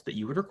protocols that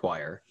you would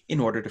require in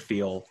order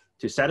to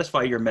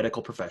satisfy your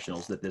medical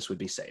professionals that this would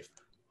be safe?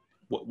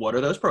 What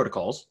are those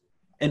protocols?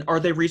 And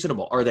are they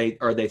reasonable? Are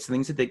they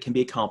things that can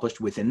be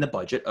accomplished within the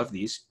budget of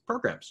these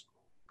programs?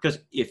 Because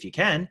if you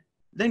can,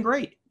 then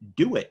great,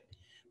 do it.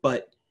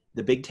 But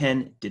the Big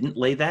Ten didn't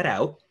lay that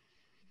out.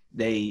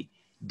 They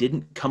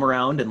didn't come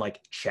around and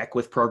check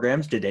with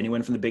programs. Did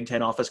anyone from the Big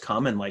Ten office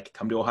come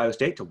to Ohio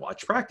State to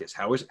watch practice?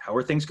 How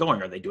are things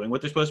going? Are they doing what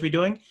they're supposed to be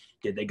doing?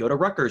 Did they go to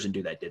Rutgers and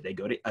do that? Did they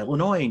go to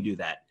Illinois and do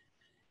that?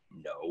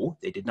 No,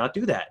 they did not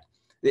do that.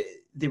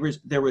 There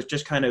was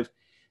just kind of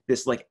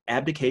this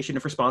abdication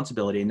of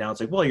responsibility. And now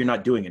it's well, you're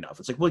not doing enough.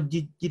 It's well,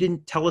 you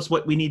didn't tell us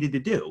what we needed to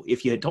do.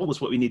 If you had told us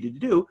what we needed to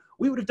do,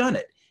 we would have done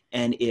it.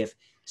 And if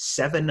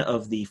 7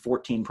 of the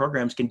 14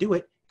 programs can do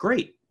it,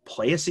 great.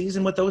 Play a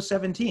season with those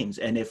 7 teams.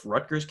 And if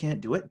Rutgers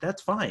can't do it,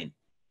 that's fine.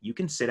 You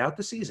can sit out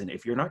the season.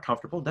 If you're not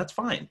comfortable, that's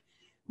fine.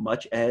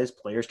 Much as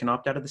players can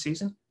opt out of the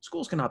season,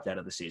 schools can opt out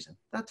of the season.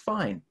 That's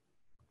fine.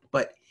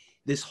 But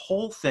this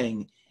whole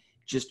thing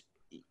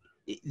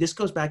this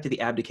goes back to the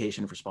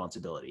abdication of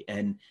responsibility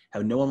and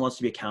how no one wants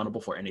to be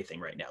accountable for anything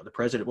right now. The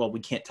president, we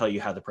can't tell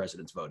you how the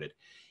president's voted.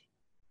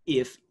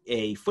 If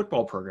a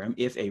football program,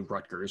 if a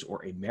Rutgers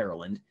or a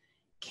Maryland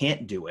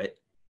can't do it,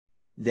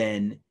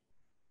 then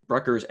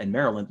Rutgers and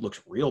Maryland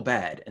looks real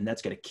bad, and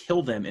that's going to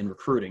kill them in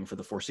recruiting for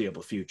the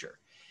foreseeable future.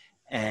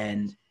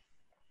 And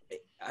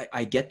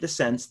I get the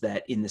sense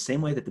that in the same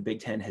way that the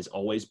Big Ten has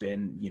always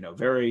been,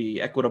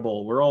 very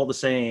equitable, we're all the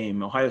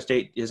same. Ohio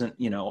State isn't,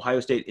 Ohio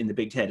State in the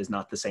Big Ten is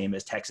not the same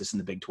as Texas in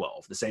the Big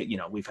 12. The same,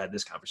 we've had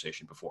this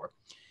conversation before.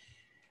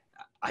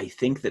 I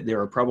think that there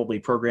are probably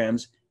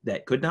programs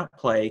that could not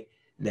play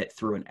that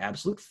threw an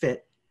absolute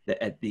fit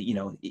that at the,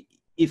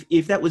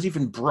 if that was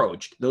even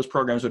broached, those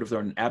programs would have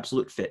thrown an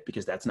absolute fit,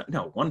 because that's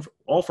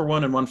all for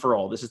one and one for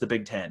all. This is the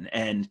Big Ten.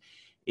 And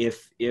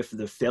if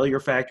the failure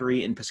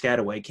factory in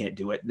Piscataway can't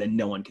do it, then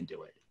no one can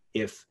do it.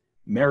 If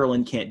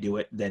Maryland can't do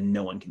it, then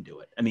no one can do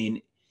it. I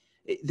mean,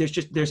 it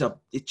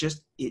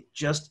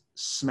just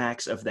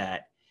smacks of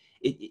that.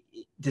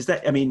 Does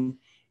that, I mean,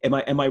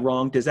 am I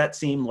wrong? Does that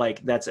seem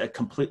like that's a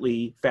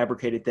completely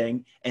fabricated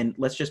thing? And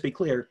let's just be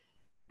clear,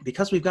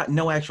 because we've got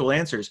no actual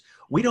answers,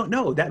 we don't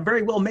know. That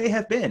very well may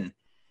have been.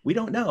 We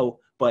don't know,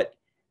 but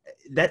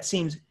that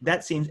seems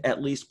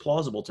at least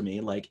plausible to me.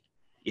 Like,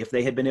 if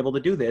they had been able to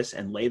do this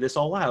and lay this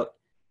all out,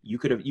 you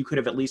could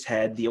have at least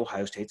had the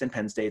Ohio States and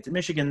Penn States and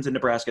Michigans and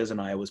Nebraskas and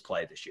Iowas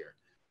play this year.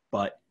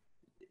 But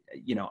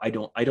I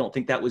don't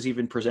think that was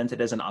even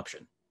presented as an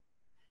option.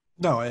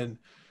 No, and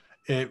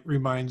it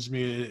reminds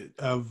me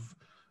of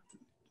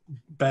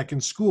back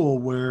in school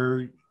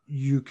where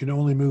you can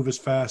only move as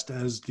fast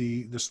as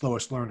the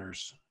slowest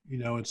learners,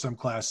 in some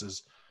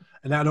classes.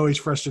 And that always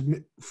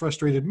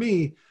frustrated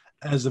me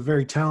as a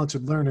very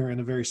talented learner and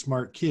a very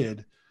smart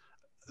kid,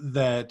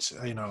 that,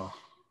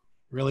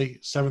 really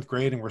 7th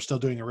grade and we're still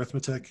doing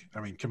arithmetic.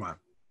 I mean, come on.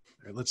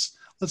 All right,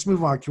 let's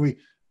move on. Can we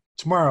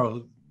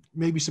tomorrow,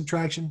 maybe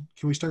subtraction?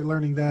 Can we start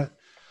learning that?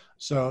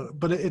 So,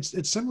 but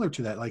it's similar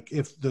to that. Like,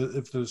 if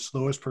the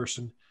slowest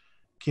person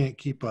can't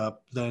keep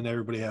up, then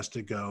everybody has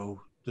to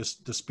go the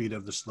speed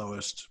of the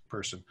slowest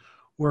person.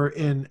 Where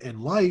in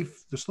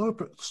life,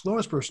 the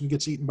slowest person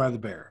gets eaten by the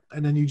bear,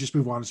 and then you just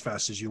move on as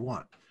fast as you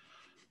want.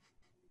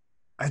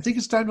 I think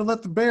it's time to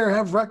let the bear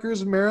have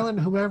Rutgers and Maryland,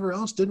 whomever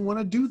else didn't want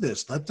to do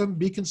this. Let them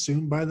be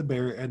consumed by the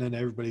bear, and then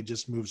everybody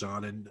just moves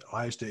on. And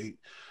Ohio State,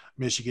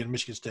 Michigan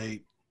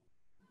State,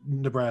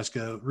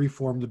 Nebraska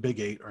reform the Big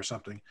 8 or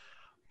something.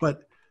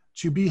 But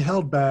to be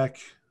held back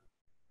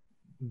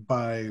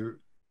by,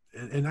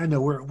 and I know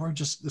we're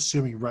just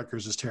assuming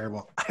Rutgers is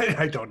terrible.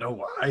 I don't know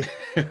why.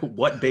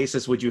 What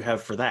basis would you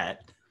have for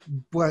that?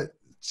 But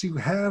to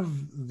have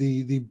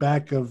the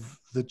back of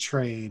the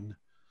train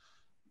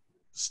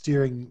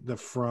steering the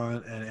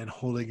front and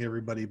holding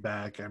everybody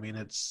back. I mean,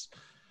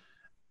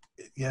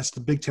 yes, the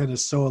Big Ten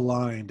is so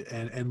aligned,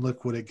 and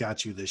look what it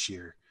got you this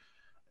year.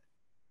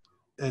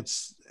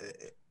 It's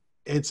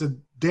a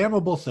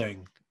damnable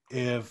thing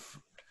if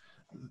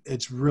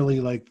it's really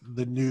like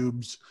the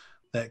noobs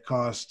that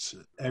cost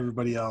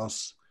everybody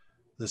else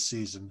this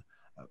season.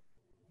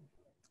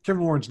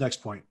 Kevin Warren's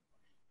next point,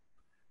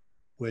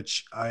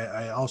 which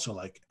I also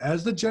like.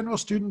 As the general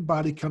student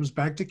body comes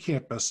back to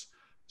campus,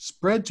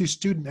 spread to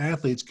student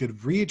athletes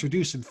could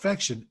reintroduce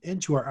infection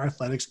into our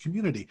athletics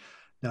community.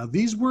 Now,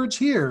 these words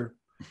here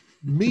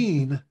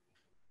mean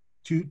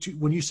to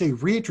when you say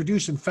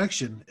reintroduce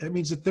infection, it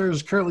means that there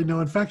is currently no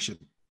infection.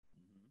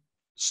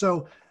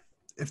 So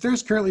if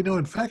there's currently no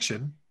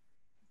infection,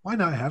 why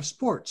not have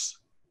sports?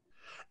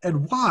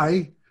 And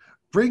why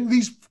bring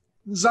these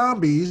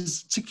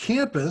zombies to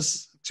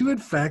campus to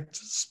infect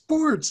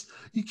sports?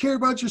 You care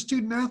about your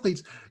student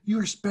athletes. You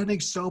are spending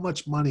so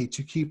much money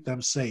to keep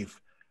them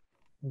safe.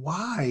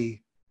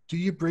 Why do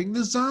you bring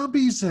the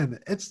zombies in?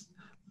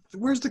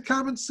 Where's the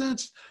common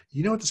sense?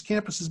 You know what this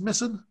campus is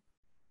missing?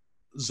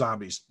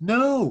 Zombies.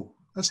 No,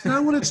 that's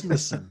not what it's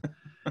missing.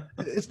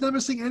 It's not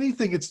missing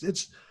anything.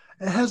 It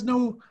has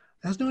no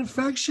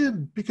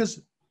infection,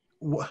 because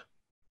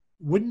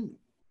when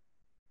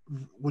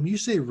you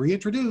say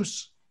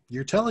reintroduce,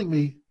 you're telling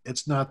me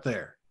it's not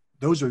there.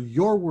 Those are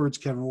your words,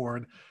 Kevin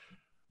Warren,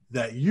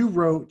 that you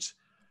wrote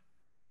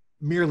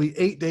merely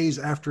 8 days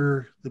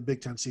after the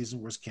Big Ten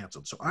season was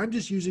canceled. So I'm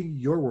just using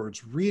your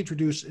words,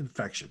 reintroduce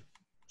infection.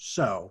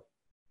 So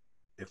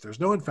if there's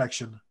no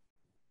infection,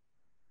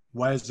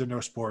 why is there no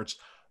sports?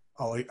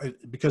 Oh,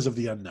 because of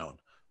the unknown.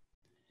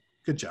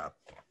 Good job.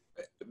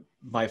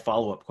 My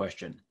follow-up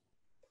question,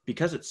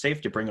 because it's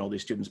safe to bring all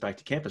these students back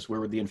to campus, where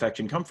would the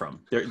infection come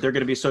from? They're going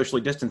to be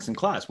socially distanced in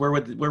class. Where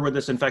would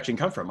this infection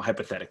come from,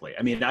 hypothetically?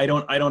 I mean, I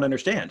don't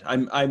understand.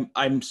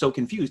 I'm so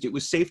confused. It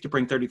was safe to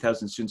bring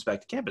 30,000 students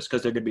back to campus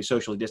because they're going to be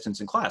socially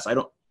distanced in class.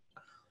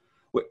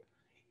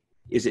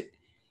 Is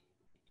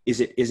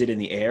it in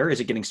the air? Is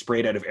it getting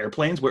sprayed out of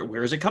airplanes?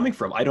 Where is it coming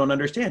from? I don't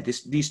understand.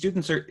 These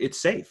students it's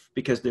safe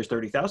because there's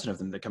 30,000 of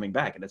them that are coming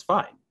back, and it's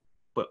fine.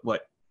 But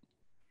what?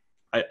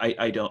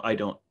 I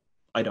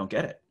don't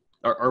get it.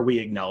 Are we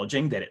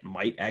acknowledging that it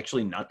might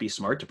actually not be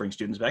smart to bring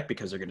students back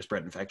because they're going to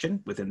spread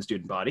infection within the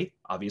student body,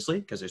 obviously,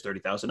 because there's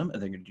 30,000 of them, and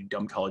they're going to do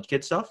dumb college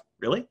kid stuff?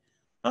 Really?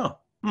 Oh.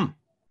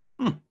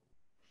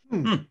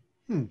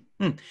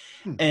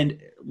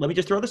 And let me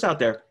just throw this out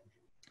there.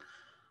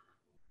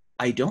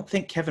 I don't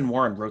think Kevin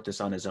Warren wrote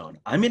this on his own.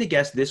 I'm going to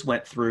guess this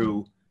went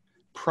through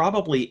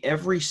probably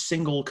every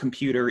single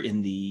computer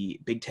in the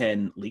Big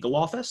Ten legal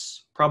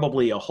office,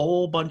 probably a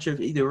whole bunch of,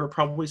 there were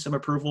probably some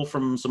approval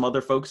from some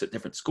other folks at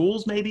different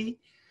schools, maybe.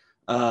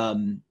 I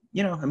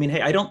mean,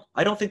 hey, I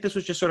don't think this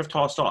was just sort of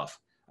tossed off.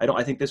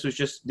 I think this was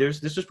just,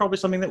 this was probably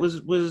something that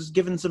was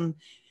given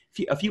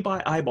a few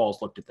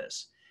eyeballs looked at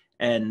this.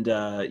 And,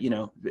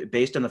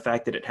 based on the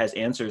fact that it has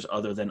answers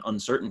other than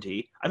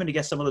uncertainty, I'm going to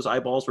guess some of those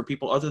eyeballs were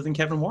people other than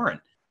Kevin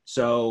Warren.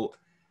 So,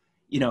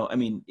 I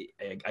mean,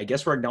 I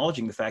guess we're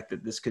acknowledging the fact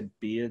that this could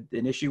be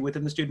an issue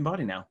within the student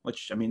body now,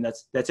 which, I mean,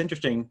 that's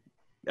interesting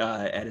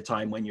at a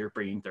time when you're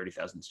bringing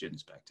 30,000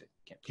 students back to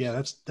campus.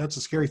 Yeah, that's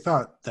a scary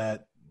thought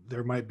that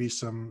there might be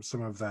some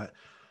of that.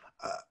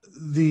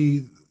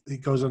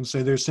 It goes on to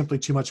say there's simply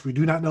too much we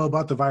do not know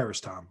about the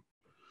virus, Tom.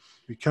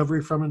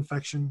 Recovery from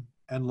infection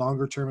and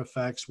longer-term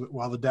effects,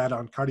 while the data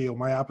on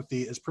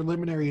cardiomyopathy is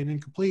preliminary and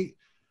incomplete,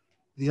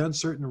 the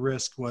uncertain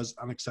risk was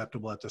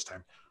unacceptable at this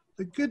time.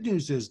 The good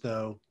news is,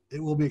 though, it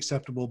will be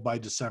acceptable by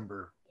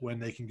December when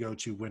they can go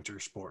to winter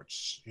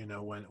sports,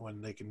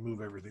 when they can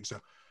move everything. So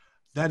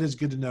that is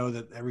good to know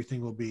that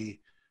everything will be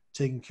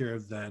taken care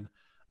of then.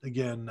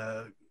 Again,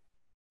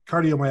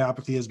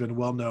 cardiomyopathy has been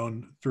well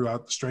known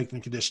throughout the strength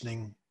and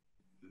conditioning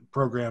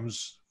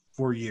programs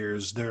for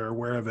years. They're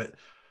aware of it.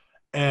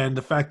 And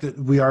the fact that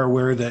we are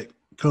aware that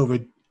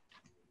COVID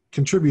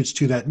contributes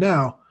to that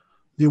now,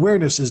 the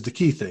awareness is the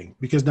key thing,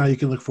 because now you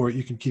can look for it,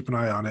 you can keep an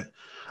eye on it.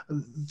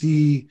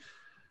 The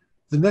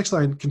next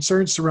line,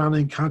 concerns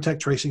surrounding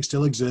contact tracing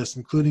still exist,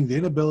 including the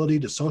inability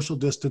to social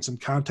distance in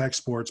contact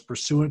sports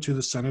pursuant to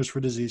the Centers for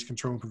Disease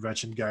Control and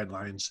Prevention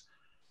guidelines.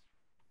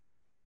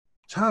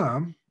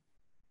 Tom,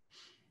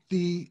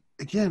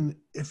 again,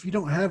 if you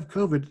don't have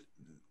COVID,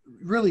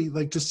 really,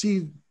 like, to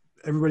see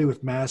everybody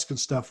with masks and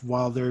stuff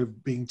while they're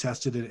being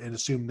tested and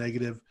assumed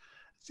negative,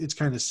 it's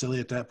kind of silly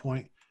at that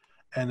point.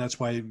 And that's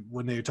why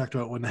when they talked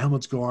about when the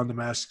helmets go on, the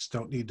masks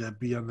don't need to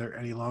be on there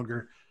any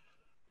longer.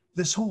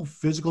 This whole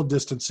physical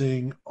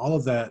distancing, all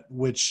of that,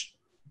 which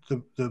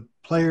the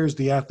players,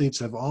 the athletes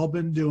have all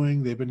been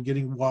doing, they've been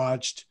getting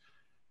watched.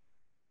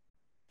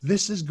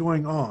 This is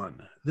going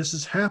on. This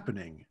is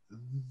happening.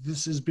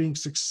 This is being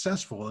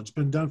successful. It's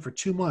been done for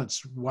 2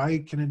 months.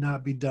 Why can it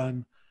not be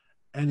done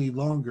any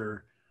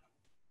longer?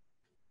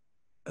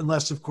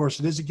 Unless, of course,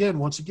 it is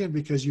once again,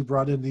 because you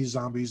brought in these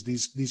zombies,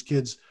 these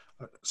kids.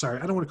 Sorry,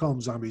 I don't want to call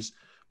them zombies.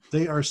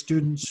 They are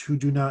students who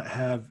do not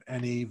have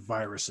any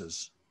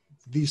viruses.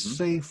 These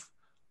safe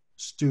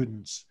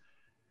students.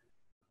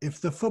 If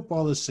the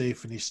football is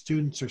safe and these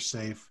students are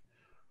safe,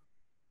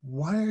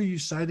 why are you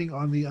citing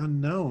on the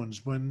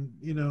unknowns when,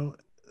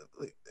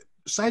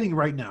 citing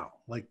right now?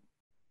 Like,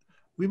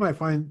 we might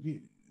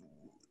find,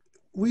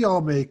 we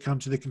all may come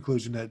to the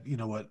conclusion that,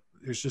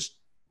 there's just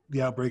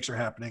the outbreaks are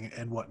happening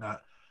and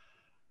whatnot.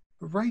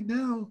 But right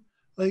now,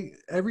 like,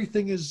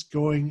 everything is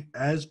going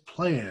as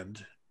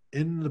planned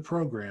in the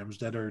programs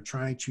that are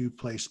trying to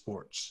play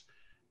sports.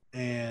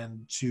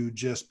 And to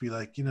just be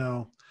like,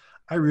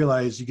 I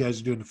realize you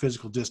guys are doing the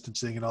physical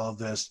distancing and all of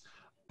this,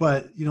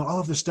 but, all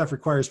of this stuff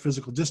requires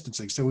physical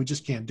distancing, so we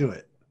just can't do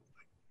it.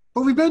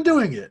 But we've been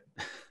doing it.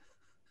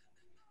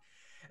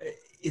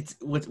 It's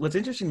what's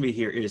interesting to me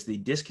here is the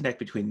disconnect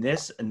between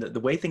this and the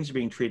way things are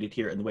being treated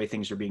here and the way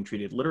things are being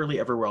treated literally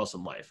everywhere else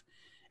in life.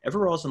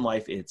 Everywhere else in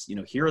life, it's,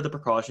 here are the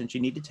precautions you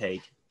need to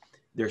take.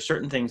 There are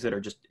certain things that are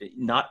just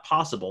not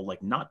possible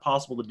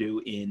to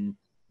do in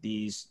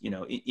these,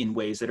 in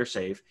ways that are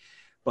safe.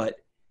 But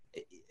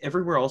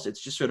everywhere else, it's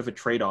just sort of a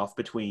trade-off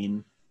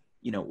between,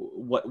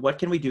 what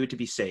can we do to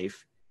be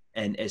safe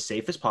and as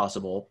safe as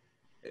possible,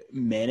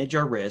 manage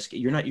our risk.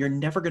 You're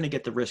never going to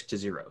get the risk to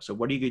zero. So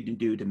what are you going to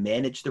do to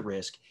manage the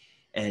risk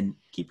and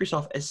keep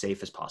yourself as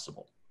safe as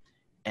possible?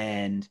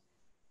 And,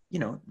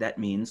 that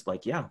means,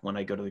 like, when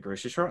I go to the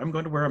grocery store, I'm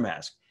going to wear a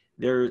mask.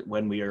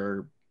 When we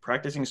are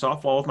practicing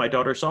softball with my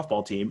daughter's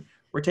softball team,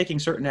 we're taking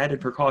certain added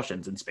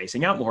precautions and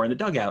spacing out more in the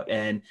dugout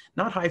and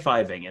not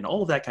high-fiving and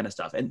all of that kind of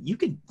stuff. And you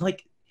could,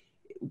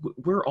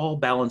 we're all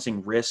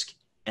balancing risk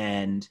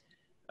and,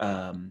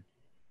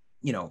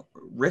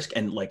 risk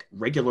and like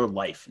regular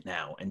life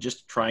now, and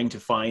just trying to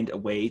find a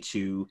way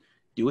to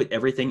do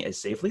everything as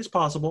safely as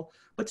possible,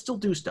 but still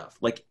do stuff.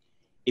 Like,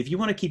 if you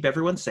want to keep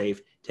everyone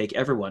safe, take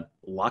everyone,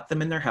 lock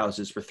them in their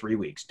houses for 3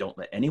 weeks. Don't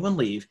let anyone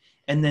leave.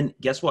 And then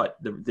guess what?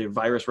 The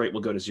virus rate will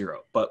go to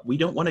zero. But we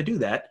don't want to do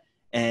that.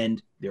 And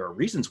there are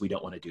reasons we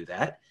don't want to do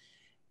that.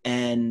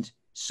 And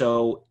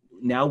so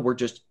now we're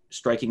just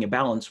striking a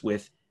balance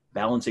with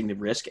balancing the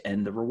risk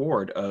and the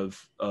reward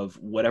of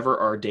whatever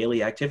our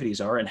daily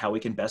activities are and how we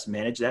can best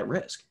manage that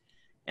risk.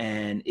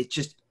 And it's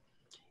just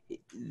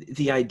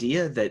the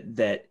idea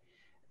that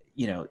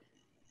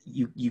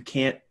you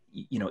can't,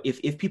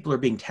 if people are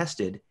being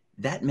tested,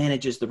 that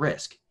manages the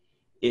risk.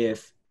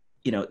 If,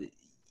 you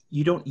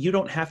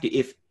don't have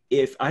to,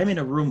 if I'm in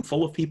a room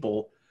full of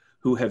people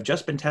who have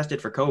just been tested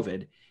for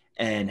COVID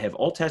and have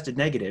all tested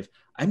negative,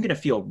 I'm going to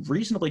feel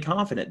reasonably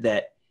confident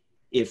that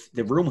if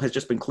the room has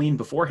just been cleaned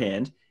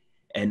beforehand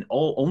and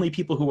only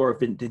people who have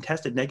been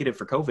tested negative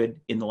for COVID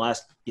in the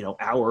last,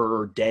 hour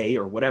or day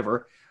or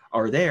whatever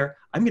are there,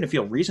 I'm going to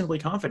feel reasonably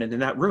confident in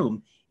that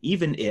room,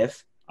 even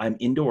if I'm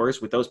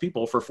indoors with those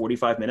people for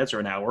 45 minutes or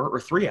an hour or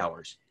 3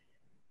 hours,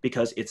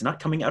 because it's not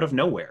coming out of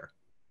nowhere.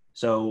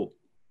 So,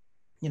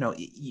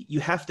 you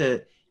have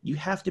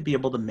to be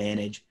able to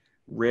manage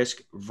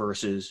risk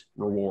versus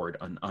reward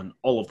on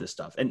all of this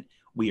stuff. And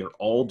we are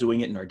all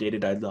doing it in our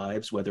day-to-day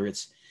lives, whether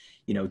it's,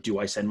 do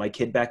I send my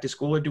kid back to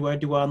school or do I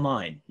do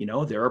online?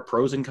 There are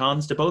pros and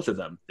cons to both of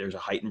them. There's a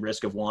heightened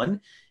risk of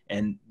one,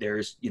 and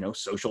there's,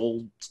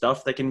 social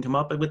stuff that can come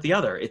up with the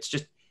other. It's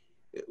just,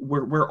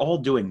 we're all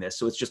doing this.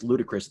 So it's just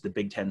ludicrous that the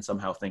Big Ten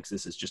somehow thinks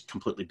this is just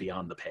completely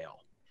beyond the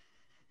pale.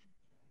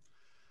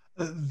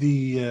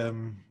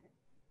 The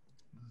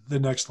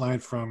next line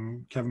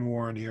from Kevin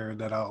Warren here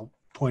that I'll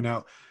point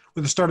out: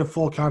 with the start of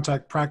full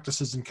contact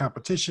practices and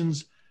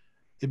competitions,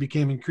 it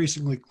became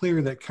increasingly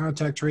clear that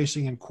contact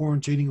tracing and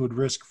quarantining would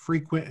risk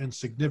frequent and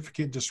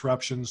significant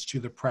disruptions to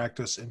the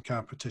practice and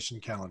competition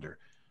calendar.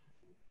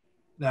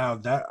 Now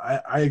that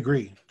I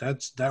agree,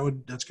 that's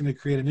going to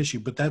create an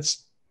issue, but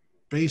that's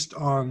based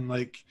on,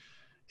 like,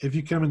 if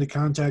you come into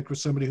contact with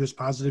somebody who's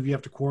positive, you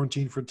have to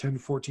quarantine for 10 to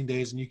 14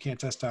 days and you can't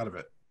test out of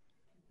it.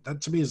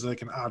 That to me is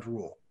like an odd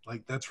rule.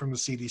 Like, that's from the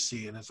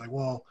CDC. And it's like,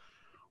 well,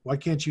 why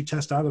can't you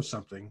test out of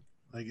something?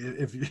 Like,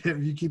 if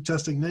you keep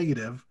testing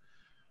negative,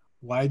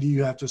 why do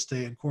you have to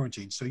stay in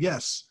quarantine? So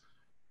yes,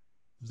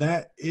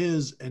 that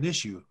is an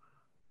issue,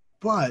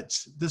 but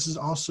this is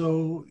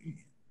also,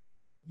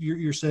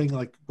 you're saying,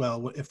 like,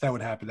 well, if that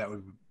would happen, that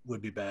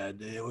would be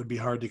bad. It would be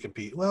hard to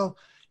compete. Well,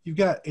 you've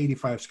got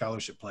 85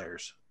 scholarship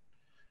players.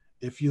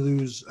 If you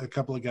lose a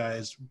couple of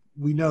guys,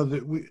 we know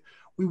that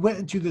we went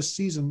into this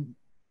season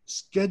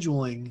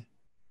scheduling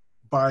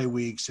bye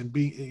weeks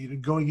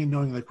and going in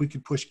knowing like we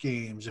could push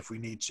games if we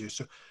need to.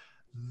 So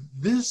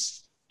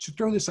to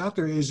throw this out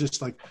there is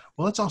just like,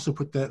 well, let's also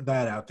put that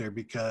out there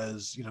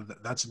because,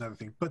 that's another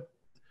thing. But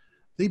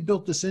they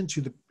built this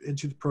into the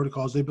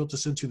protocols. They built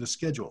this into the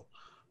schedule.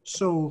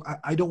 So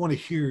I don't want to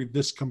hear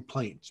this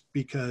complaint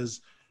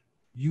because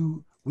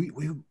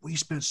we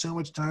spent so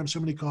much time, so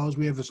many calls.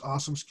 We have this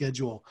awesome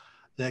schedule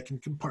that can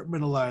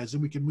compartmentalize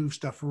and we can move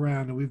stuff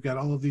around and we've got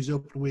all of these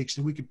open weeks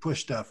and we can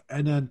push stuff.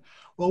 And then,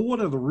 well,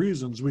 one of the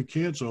reasons we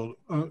canceled,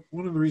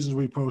 one of the reasons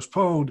we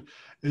postponed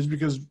is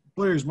because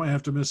players might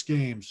have to miss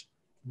games.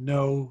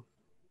 No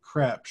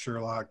crap,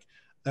 Sherlock.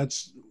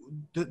 That's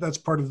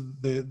part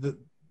of the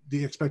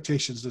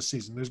expectations this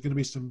season. There's going to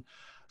be some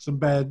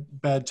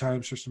bad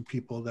times for some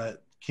people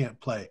that can't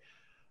play.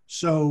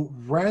 So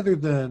rather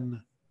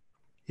than,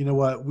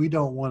 we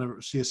don't want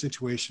to see a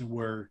situation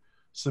where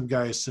some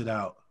guys sit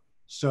out.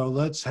 So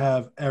let's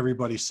have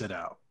everybody sit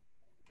out.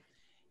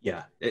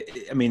 Yeah.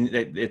 I mean,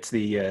 it's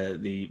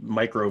the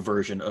micro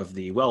version of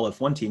the, well, if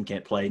one team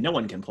can't play, no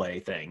one can play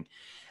thing.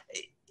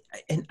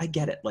 And I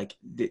get it. Like,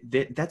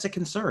 that's a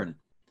concern.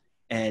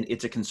 And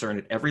it's a concern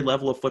at every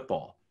level of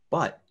football.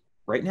 But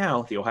right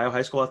now, the Ohio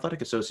High School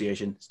Athletic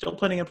Association still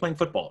planning on playing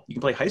football. You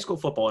can play high school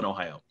football in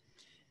Ohio.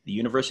 The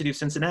University of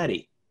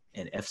Cincinnati,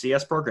 an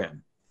FCS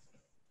program.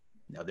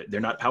 Now,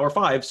 they're not Power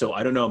 5, so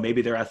I don't know.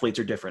 Maybe their athletes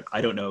are different. I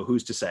don't know.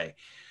 Who's to say?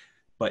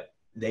 But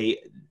they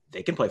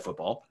can play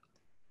football.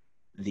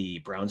 The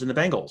Browns and the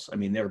Bengals, I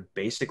mean, they're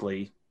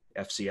basically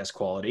FCS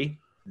quality.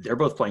 They're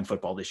both playing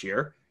football this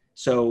year.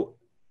 So,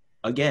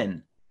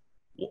 again,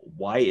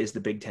 why is the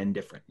Big Ten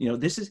different?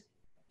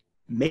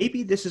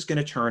 Maybe this is going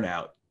to turn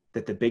out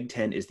that the Big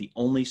Ten is the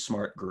only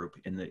smart group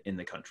in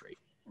the country.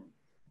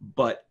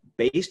 But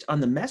based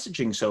on the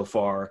messaging so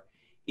far,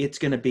 it's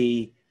going to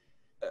be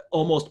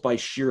almost by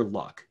sheer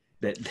luck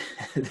that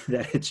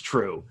it's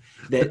true.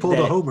 They pulled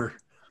a homer.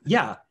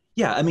 Yeah.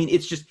 Yeah. I mean,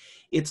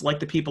 it's like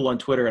the people on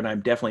Twitter, and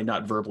I'm definitely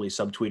not verbally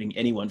subtweeting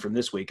anyone from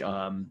this week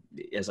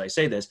as I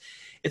say this.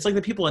 It's like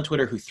the people on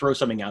Twitter who throw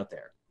something out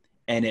there,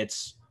 and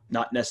it's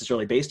not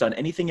necessarily based on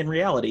anything in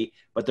reality,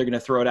 but they're going to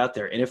throw it out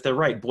there. And if they're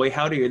right, boy,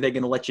 howdy, are they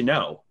going to let you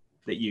know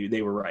that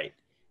they were right.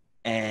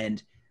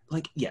 And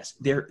like, yes,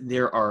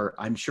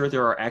 I'm sure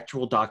there are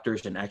actual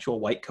doctors and actual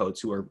white coats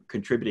who are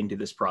contributing to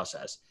this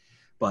process.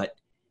 But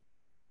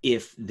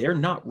if they're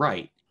not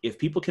right, if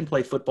people can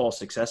play football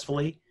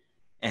successfully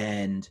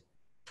and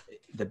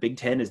the Big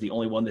Ten is the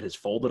only one that has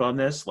folded on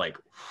this, like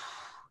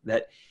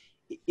that,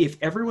 if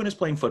everyone is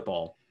playing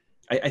football,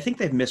 I think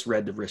they've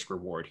misread the risk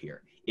reward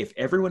here. If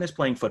everyone is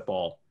playing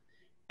football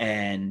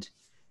and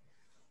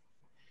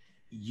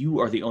you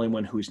are the only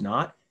one who's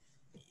not,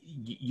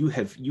 you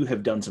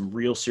have done some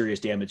real serious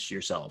damage to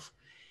yourself.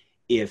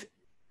 If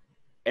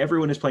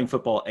everyone is playing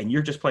football and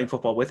you're just playing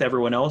football with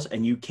everyone else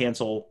and you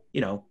cancel,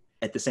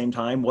 at the same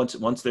time,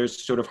 once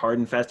there's sort of hard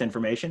and fast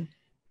information,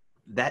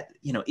 that,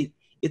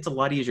 it's a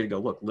lot easier to go,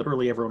 look,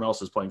 literally everyone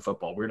else is playing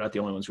football. We're not the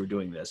only ones who are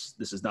doing this.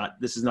 This is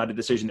not a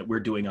decision that we're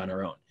doing on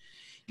our own.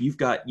 You've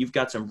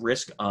got some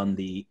risk on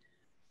the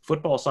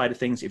football side of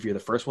things if you're the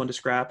first one to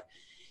scrap.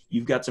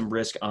 You've got some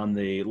risk on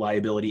the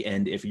liability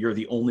end if you're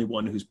the only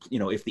one who's,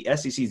 if the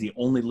SEC is the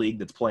only league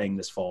that's playing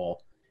this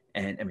fall,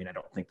 and I mean, I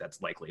don't think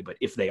that's likely, but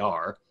if they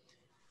are,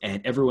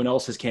 and everyone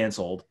else has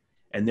canceled,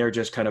 and they're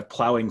just kind of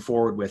plowing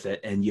forward with it,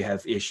 and you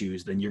have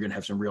issues, then you're going to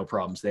have some real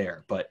problems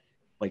there. But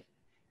like,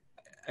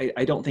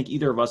 I don't think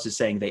either of us is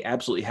saying they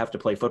absolutely have to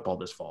play football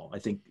this fall. I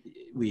think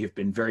we have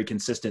been very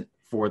consistent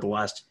for the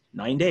last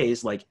 9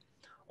 days. Like,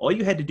 all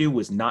you had to do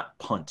was not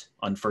punt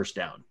on first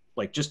down.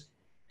 Like, just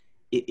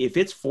if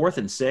it's 4th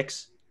and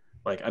 6,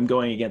 like, I'm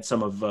going against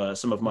some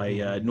of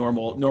my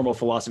normal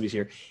philosophies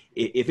here.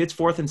 If it's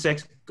 4th and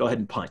 6, go ahead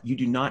and punt. You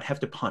do not have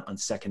to punt on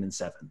 2nd and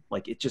 7.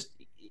 Like,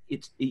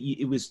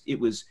 it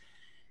was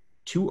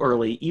too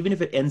early. Even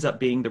if it ends up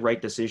being the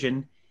right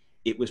decision,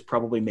 it was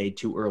probably made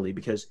too early,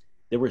 because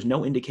there was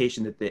no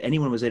indication that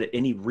anyone was at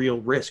any real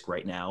risk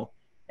right now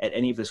at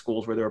any of the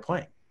schools where they were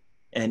playing.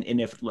 And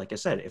if, like I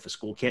said, if a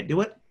school can't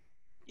do it,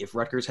 if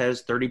Rutgers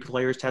has 30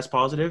 players test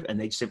positive and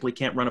they simply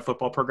can't run a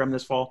football program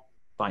this fall,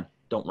 fine,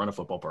 don't run a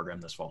football program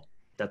this fall.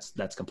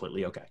 That's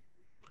completely okay.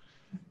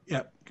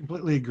 Yeah,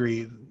 completely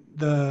agree.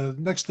 The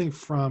next thing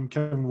from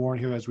Kevin Warren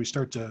here, as we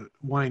start to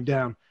wind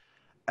down: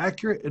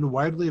 accurate and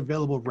widely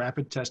available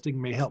rapid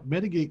testing may help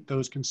mitigate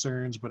those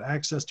concerns, but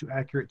access to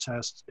accurate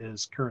tests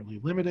is currently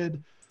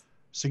limited.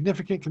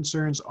 Significant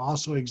concerns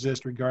also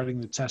exist regarding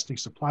the testing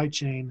supply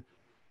chain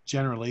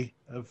generally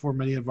for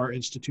many of our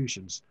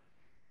institutions.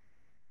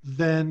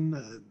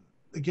 Then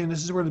again,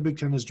 this is where the Big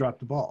Ten has dropped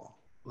the ball.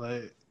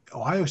 Like,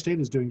 Ohio State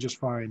is doing just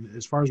fine,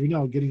 as far as we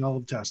know, getting all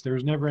of the tests. There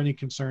was never any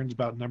concerns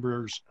about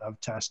numbers of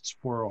tests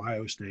for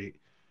Ohio State.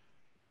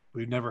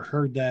 We've never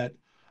heard that.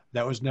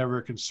 That was never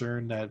a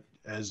concern. That,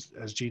 as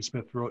Gene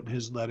Smith wrote in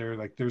his letter,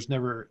 like, there's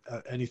never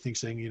anything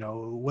saying,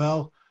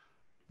 well,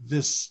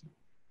 this,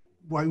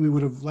 why we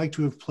would have liked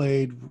to have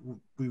played,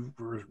 we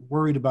were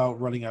worried about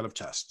running out of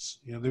tests.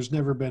 There's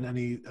never been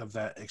any of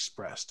that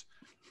expressed.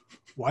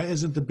 Why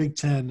isn't the Big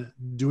Ten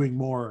doing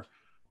more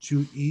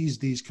to ease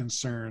these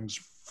concerns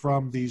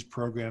from these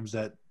programs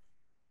that,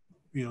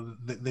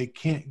 they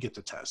can't get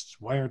the tests?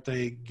 Why aren't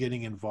they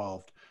getting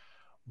involved?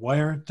 Why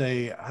aren't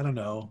they, I don't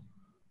know,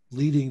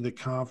 leading the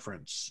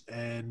conference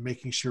and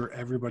making sure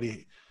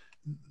everybody,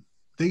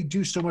 they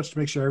do so much to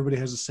make sure everybody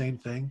has the same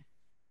thing,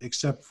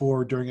 except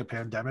for during a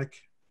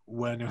pandemic,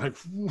 when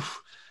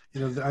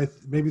they're like,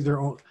 maybe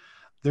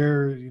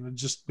they're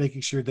just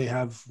making sure they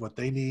have what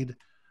they need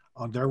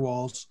on their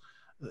walls.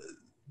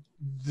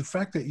 The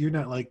fact that you're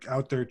not like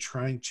out there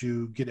trying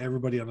to get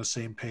everybody on the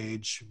same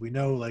page, we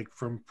know, like,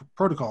 from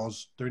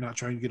protocols, they're not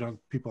trying to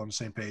get people on the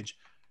same page.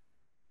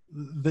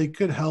 They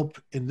could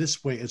help in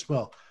this way as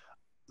well.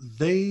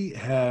 They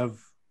have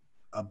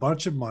a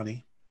bunch of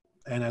money,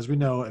 and as we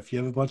know, if you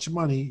have a bunch of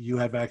money, you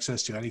have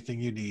access to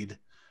anything you need,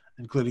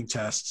 including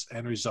tests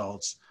and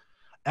results.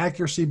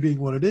 Accuracy being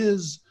what it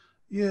is,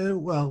 yeah,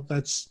 well,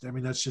 that's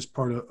just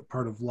part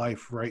of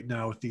life right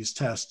now with these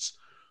tests.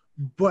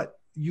 But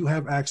you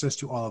have access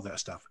to all of that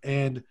stuff.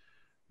 And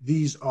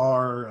these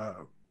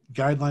are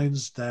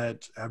guidelines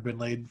that have been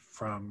laid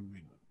from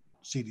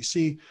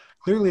CDC.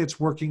 Clearly, it's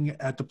working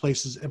at the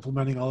places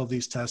implementing all of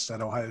these tests.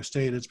 At Ohio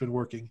State, it's been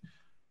working.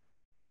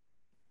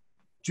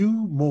 Do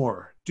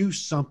more. Do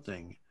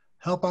something.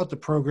 Help out the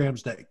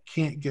programs that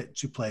can't get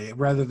to play,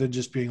 rather than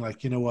just being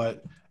like,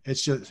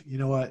 it's just,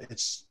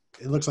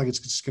 it looks like it's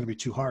just going to be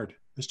too hard.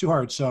 It's too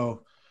hard.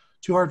 So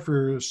too hard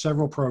for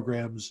several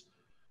programs.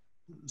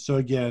 So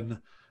again,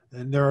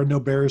 and there are no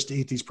bears to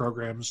eat these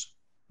programs.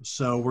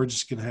 So we're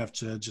just going to have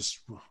to just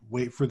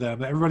wait for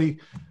them. Everybody,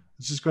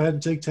 let's just go ahead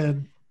and take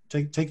 10,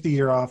 take the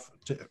year off.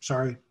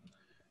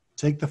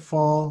 Take the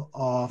fall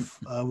off.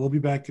 We'll be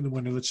back in the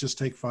winter. Let's just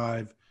take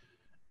 5,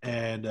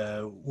 and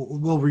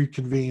we'll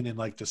reconvene in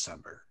like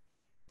December.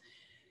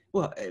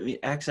 Well, I mean,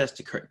 access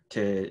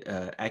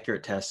to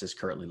accurate tests is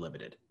currently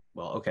limited.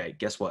 Well, okay,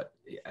 guess what?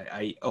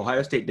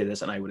 Ohio State did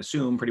this, and I would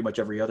assume pretty much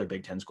every other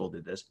Big Ten school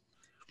did this.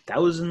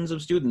 Thousands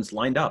of students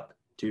lined up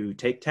to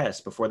take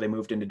tests before they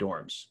moved into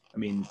dorms. I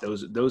mean,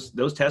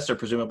 those tests are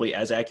presumably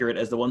as accurate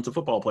as the ones the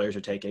football players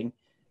are taking.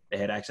 They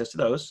had access to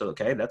those, so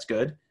okay, that's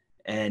good.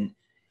 And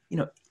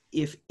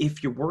if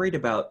you're worried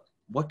about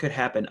what could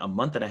happen a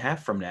month and a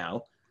half from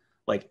now,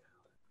 like,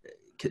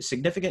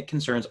 significant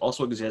concerns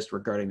also exist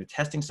regarding the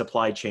testing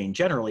supply chain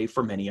generally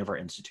for many of our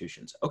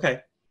institutions. Okay,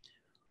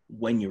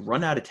 when you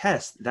run out of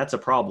tests, that's a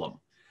problem.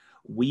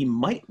 We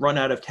might run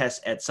out of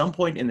tests at some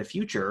point in the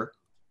future.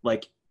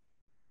 Like,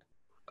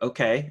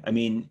 okay, I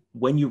mean,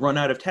 when you run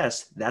out of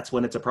tests, that's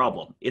when it's a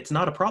problem. It's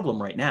not a problem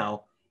right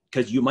now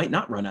because you might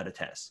not run out of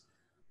tests.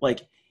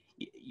 Like,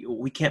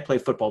 we can't play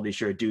football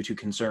this year due to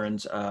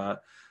concerns.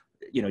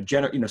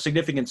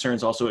 Significant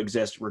concerns also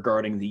exist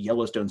regarding the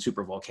Yellowstone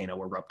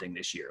supervolcano erupting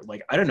this year.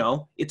 Like, I don't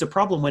know. It's a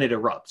problem when it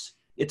erupts.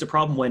 It's a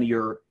problem when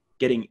you're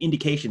getting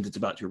indications it's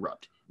about to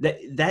erupt.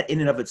 That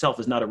in and of itself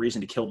is not a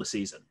reason to kill the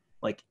season.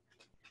 Like,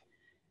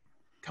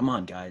 come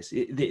on, guys.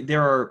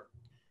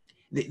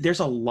 There's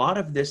a lot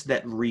of this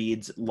that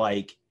reads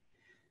like,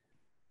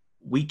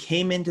 we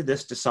came into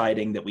this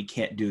deciding that we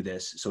can't do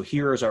this, so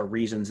here is our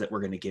reasons that we're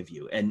going to give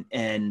you.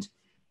 And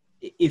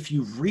if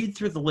you read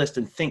through the list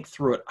and think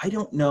through it, I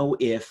don't know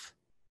if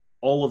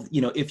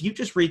if you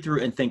just read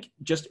through and think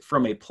just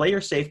from a player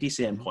safety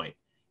standpoint,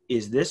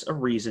 is this a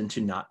reason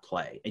to not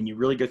play? And you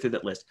really go through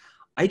that list.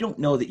 I don't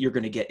know that you're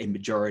going to get a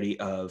majority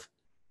of,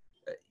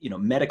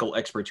 medical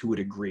experts who would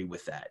agree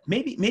with that.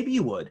 Maybe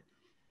you would,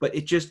 but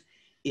it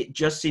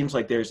just seems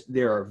like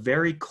there are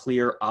very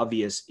clear,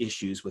 obvious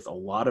issues with a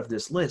lot of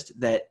this list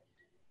that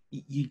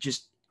you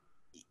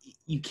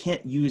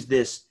can't use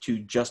this to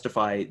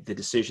justify the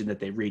decision that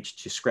they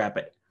reached to scrap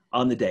it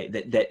on the day,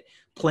 that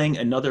playing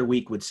another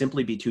week would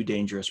simply be too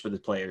dangerous for the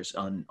players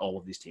on all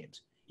of these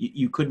teams.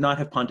 You could not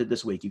have punted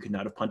this week. You could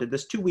not have punted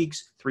this 2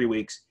 weeks, 3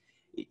 weeks.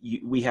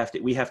 We have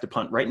to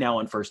punt right now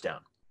on first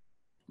down.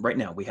 Right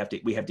now, we have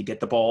to get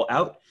the ball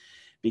out,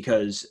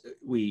 because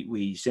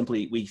we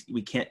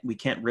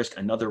can't risk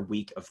another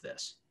week of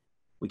this.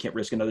 We can't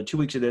risk another 2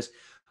 weeks of this.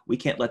 We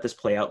can't let this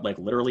play out like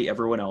literally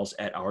everyone else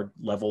at our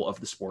level of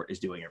the sport is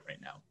doing it right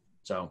now.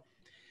 So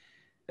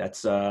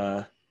that's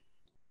the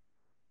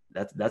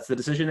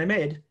decision they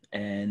made,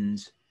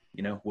 and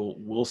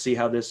we'll see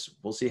how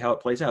it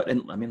plays out.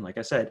 And I mean, like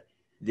I said,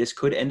 this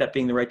could end up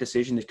being the right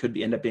decision. It could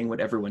end up being what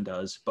everyone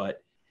does,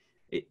 but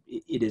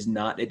it is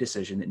not a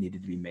decision that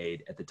needed to be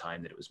made at the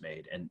time that it was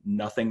made. And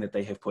nothing that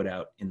they have put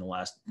out in the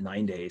last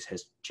 9 days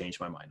has changed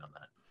my mind on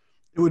that.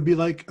 It would be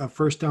like a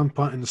first down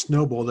punt in the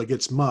snowball that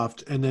gets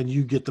muffed, and then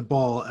you get the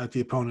ball at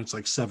the opponent's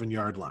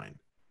 7-yard line.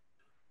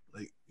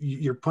 Like,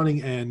 you're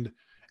punting, and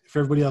if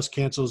everybody else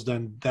cancels,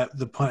 then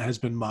the punt has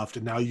been muffed,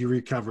 and now you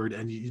recovered,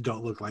 and you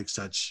don't look like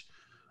such,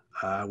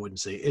 I wouldn't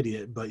say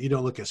idiot, but you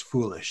don't look as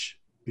foolish,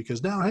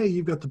 because now, hey,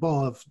 you've got the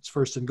ball if it's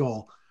first and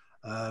goal,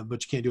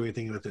 but you can't do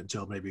anything with it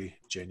until maybe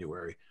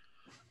January.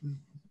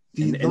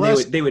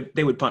 They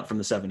would punt from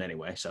the 7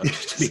 anyway. So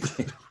just to be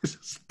clear,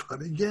 just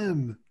punt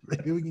again.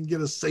 Maybe we can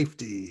get a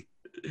safety.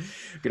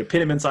 Gonna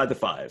pin him inside the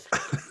 5.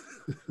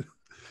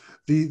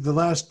 The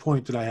last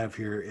point that I have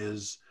here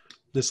is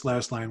this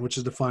last line, which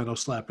is the final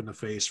slap in the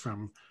face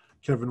from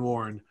Kevin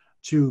Warren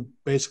to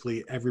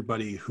basically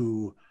everybody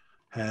who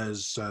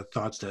has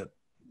thoughts that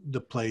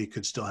the play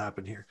could still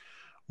happen here.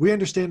 We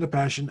understand the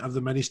passion of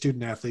the many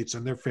student athletes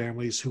and their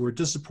families who were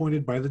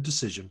disappointed by the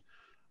decision,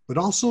 but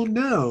also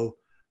know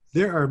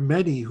there are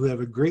many who have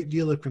a great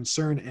deal of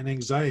concern and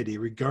anxiety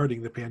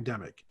regarding the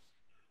pandemic.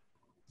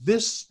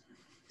 This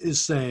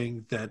is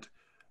saying that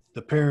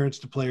the parents,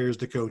 the players,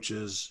 the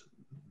coaches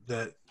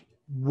that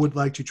would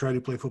like to try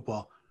to play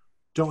football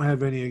don't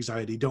have any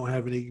anxiety, don't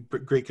have any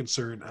great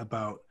concern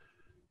about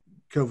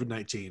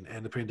COVID-19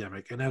 and the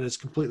pandemic. And that is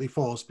completely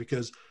false,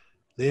 because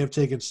they have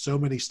taken so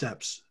many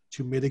steps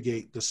to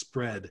mitigate the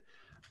spread.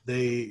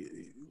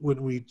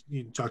 When we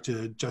talked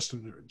to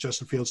Justin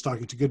Fields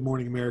talking to Good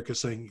Morning America,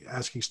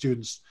 asking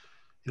students,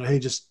 hey,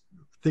 just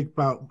think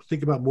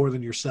about more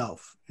than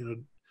yourself,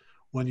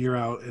 when you're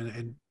out,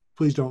 and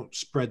please don't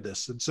spread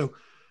this. And so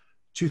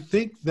to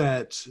think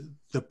that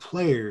the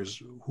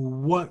players who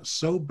want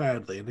so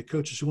badly and the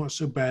coaches who want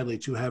so badly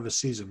to have a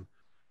season,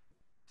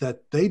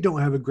 that they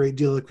don't have a great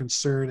deal of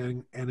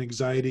concern and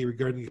anxiety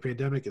regarding the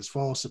pandemic is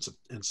false. It's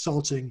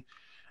insulting.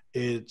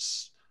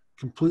 It's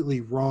completely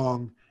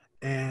wrong.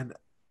 And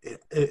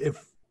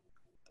if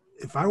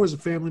I was a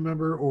family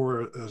member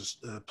or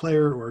a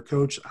player or a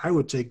coach, I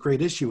would take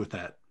great issue with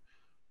that,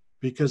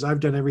 because I've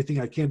done everything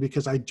I can,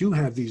 because I do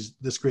have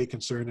this great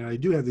concern, and I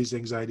do have these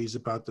anxieties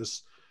about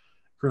this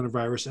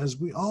coronavirus, as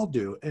we all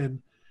do. And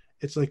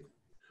it's like,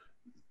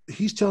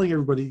 he's telling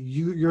everybody,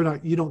 you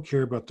don't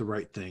care about the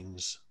right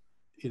things.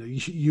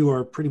 You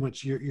are pretty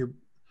much, you're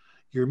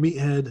a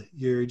meathead.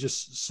 You're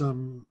just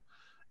some,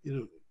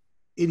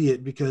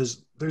 idiot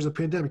because there's a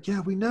pandemic.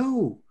 Yeah, we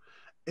know.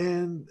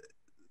 And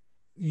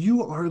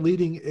you are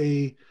leading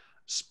a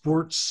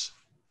sports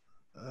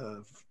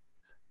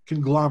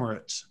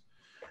conglomerate,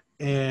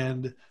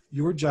 and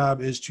your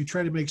job is to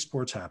try to make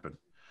sports happen.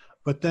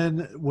 But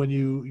then when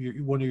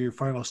one of your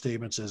final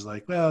statements is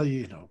like, well,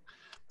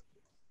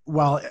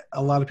 while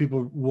a lot of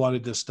people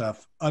wanted this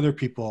stuff, other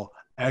people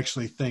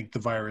actually think the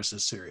virus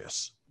is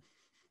serious.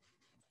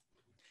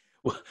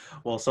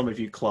 Well, some of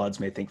you clods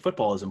may think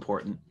football is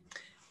important.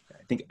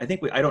 I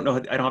don't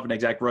have an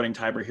exact running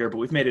timer here, but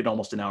we've made it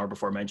almost an hour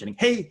before mentioning,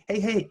 hey,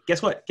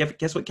 guess what?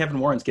 Guess what Kevin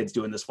Warren's kids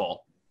doing this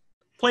fall?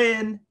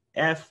 Playing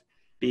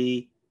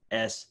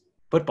FBS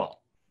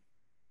football.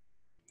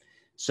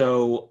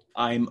 So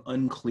I'm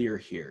unclear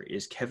here.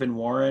 Is Kevin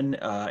Warren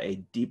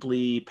a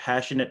deeply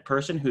passionate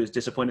person who is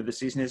disappointed the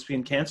season has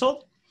been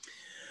canceled?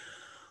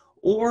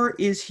 Or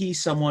is he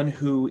someone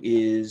who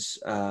is,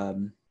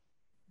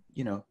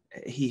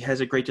 he has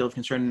a great deal of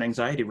concern and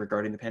anxiety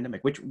regarding the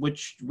pandemic?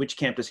 Which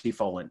camp does he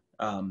fall in?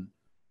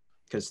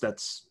 Because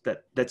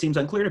that seems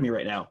unclear to me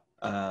right now.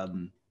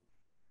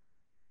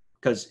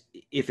 Because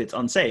if it's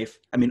unsafe,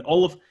 I mean,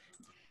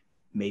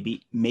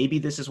 maybe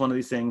this is one of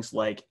these things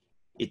like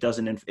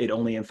it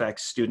only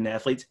affects student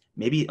athletes.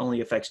 Maybe it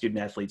only affects student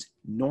athletes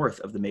north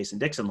of the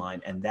Mason-Dixon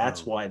line, and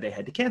that's why they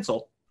had to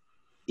cancel.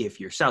 If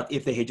you're south,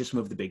 if they had just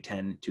moved the Big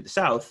Ten to the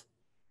south,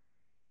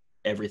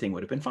 everything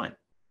would have been fine.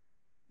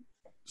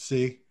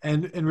 See,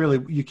 and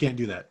really, you can't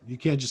do that. You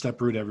can't just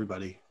uproot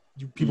everybody.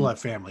 People have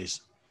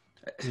families.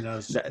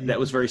 That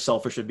was very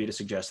selfish of me to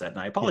suggest that, and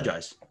I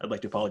apologize. Yeah. I'd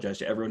like to apologize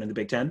to everyone in the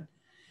Big Ten,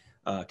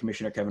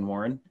 Commissioner Kevin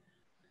Warren.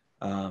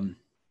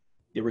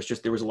 There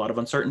was a lot of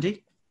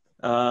uncertainty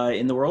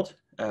in the world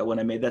when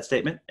I made that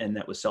statement, and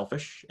that was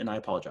selfish, and I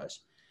apologize.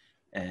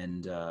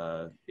 And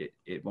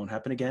it won't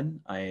happen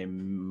again.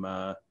 I'm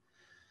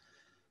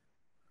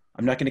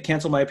not going to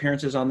cancel my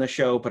appearances on this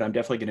show, but I'm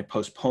definitely going to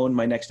postpone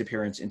my next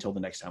appearance until the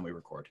next time we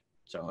record.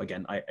 So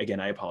again, I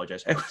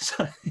apologize.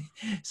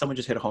 Someone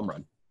just hit a home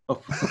run.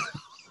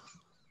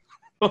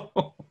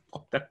 Oh,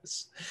 that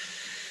was.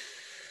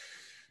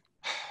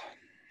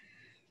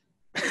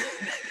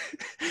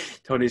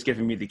 Tony's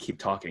giving me to keep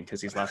talking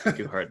because he's laughing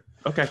too hard.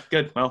 Okay,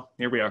 good. Well,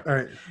 here we are. All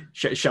right.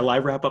 Shall I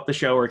wrap up the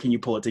show, or can you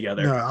pull it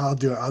together? No, I'll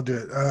do it.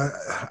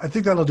 I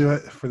think that'll do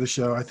it for the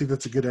show. I think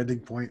that's a good ending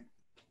point.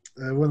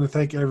 I want to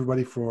thank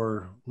everybody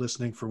for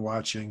listening, for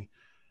watching.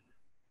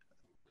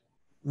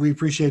 We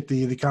appreciate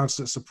the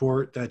constant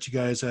support that you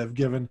guys have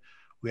given.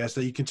 We ask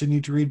that you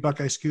continue to read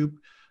Buckeye Scoop.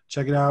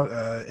 Check it out.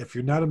 If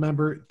you're not a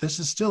member, this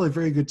is still a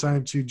very good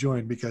time to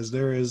join because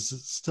there is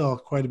still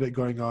quite a bit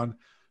going on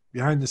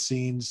behind the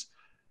scenes.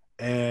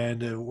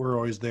 And we're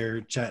always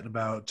there chatting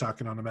about,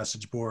 talking on a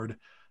message board.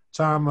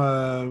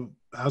 Tom,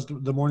 how's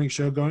the morning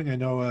show going? I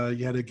know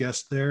you had a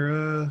guest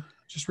there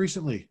just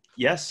recently.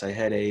 Yes, I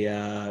had a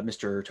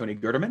Mr. Tony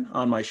Gerdeman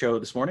on my show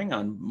this morning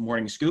on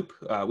Morning Scoop.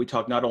 We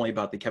talked not only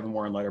about the Kevin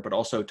Warren letter, but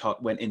also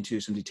went into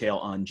some detail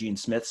on Gene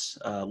Smith's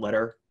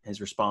letter,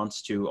 his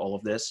response to all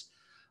of this.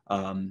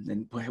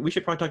 And we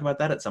should probably talk about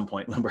that at some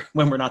point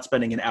when we're not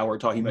spending an hour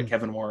talking about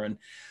Kevin Warren.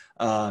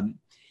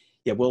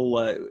 We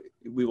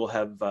will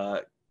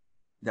have.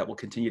 That will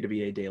continue to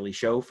be a daily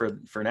show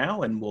for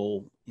now, and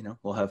we'll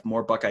have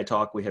more Buckeye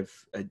talk. We have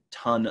a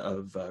ton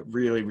of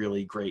really,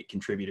 really great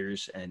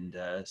contributors and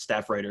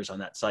staff writers on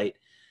that site.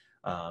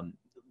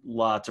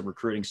 Lots of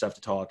recruiting stuff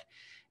to talk,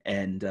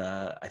 and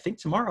I think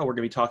tomorrow we're going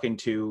to be talking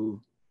to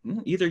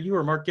either you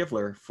or Mark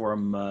Givler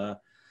from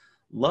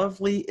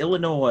lovely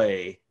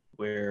Illinois,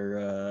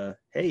 where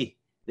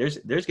there's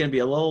going to be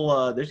a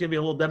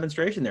little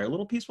demonstration there, a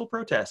little peaceful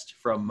protest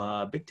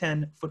from Big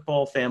Ten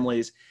football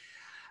families.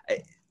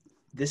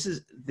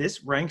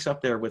 This ranks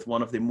up there with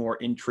one of the more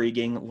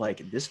intriguing,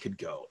 like this could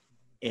go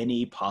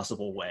any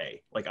possible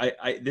way. Like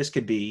this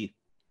could be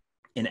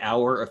an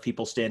hour of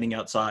people standing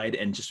outside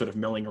and just sort of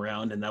milling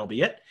around and that'll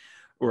be it.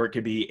 Or it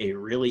could be a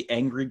really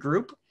angry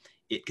group.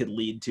 It could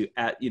lead to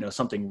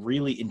something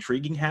really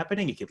intriguing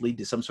happening. It could lead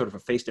to some sort of a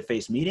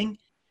face-to-face meeting.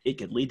 It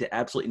could lead to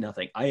absolutely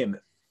nothing. I am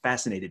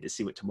fascinated to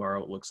see what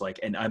tomorrow looks like,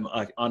 and I'm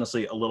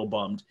honestly a little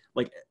bummed.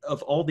 Like,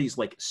 of all these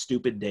like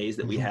stupid days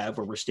that we have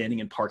where we're standing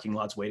in parking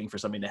lots waiting for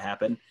something to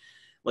happen,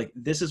 like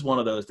this is one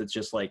of those that's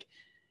just like,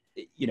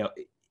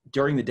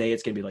 during the day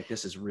it's gonna be like,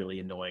 this is really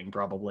annoying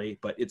probably,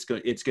 but it's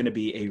going to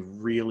be a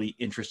really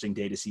interesting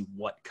day to see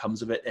what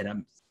comes of it, and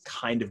I'm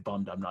kind of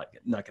bummed I'm not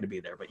going to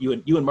be there. But you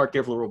and Mark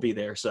Givler will be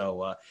there,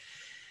 so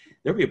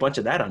there'll be a bunch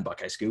of that on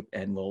Buckeye Scoop,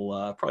 and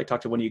we'll probably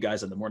talk to one of you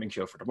guys on the morning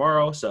show for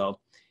tomorrow. So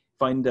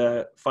find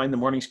the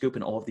Morning Scoop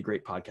and all of the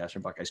great podcasts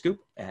from Buckeye Scoop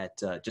at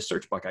just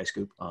search Buckeye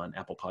Scoop on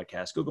Apple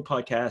Podcasts, Google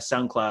Podcasts,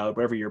 SoundCloud,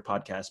 wherever your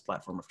podcast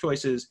platform of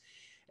choice is.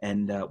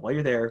 And while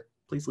you're there,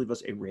 please leave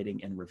us a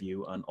rating and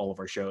review on all of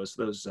our shows.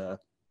 Those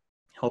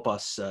help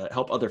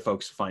other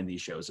folks find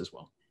these shows as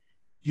well.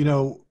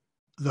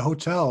 The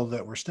hotel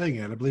that we're staying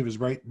at, I believe, is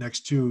right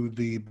next to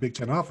the Big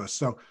Ten office.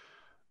 So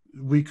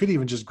we could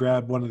even just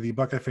grab one of the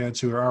Buckeye fans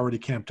who are already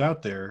camped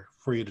out there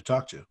for you to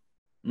talk to.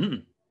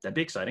 That'd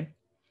be exciting.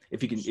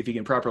 If you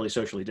can properly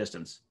socially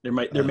distance, there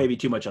may be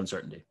too much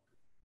uncertainty.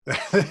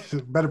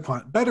 Better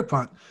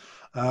punt.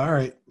 All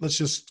right, let's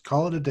just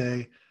call it a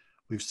day.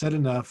 We've said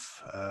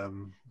enough.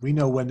 We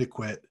know when to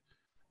quit.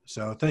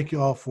 So thank you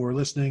all for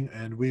listening,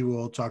 and we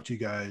will talk to you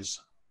guys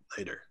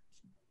later.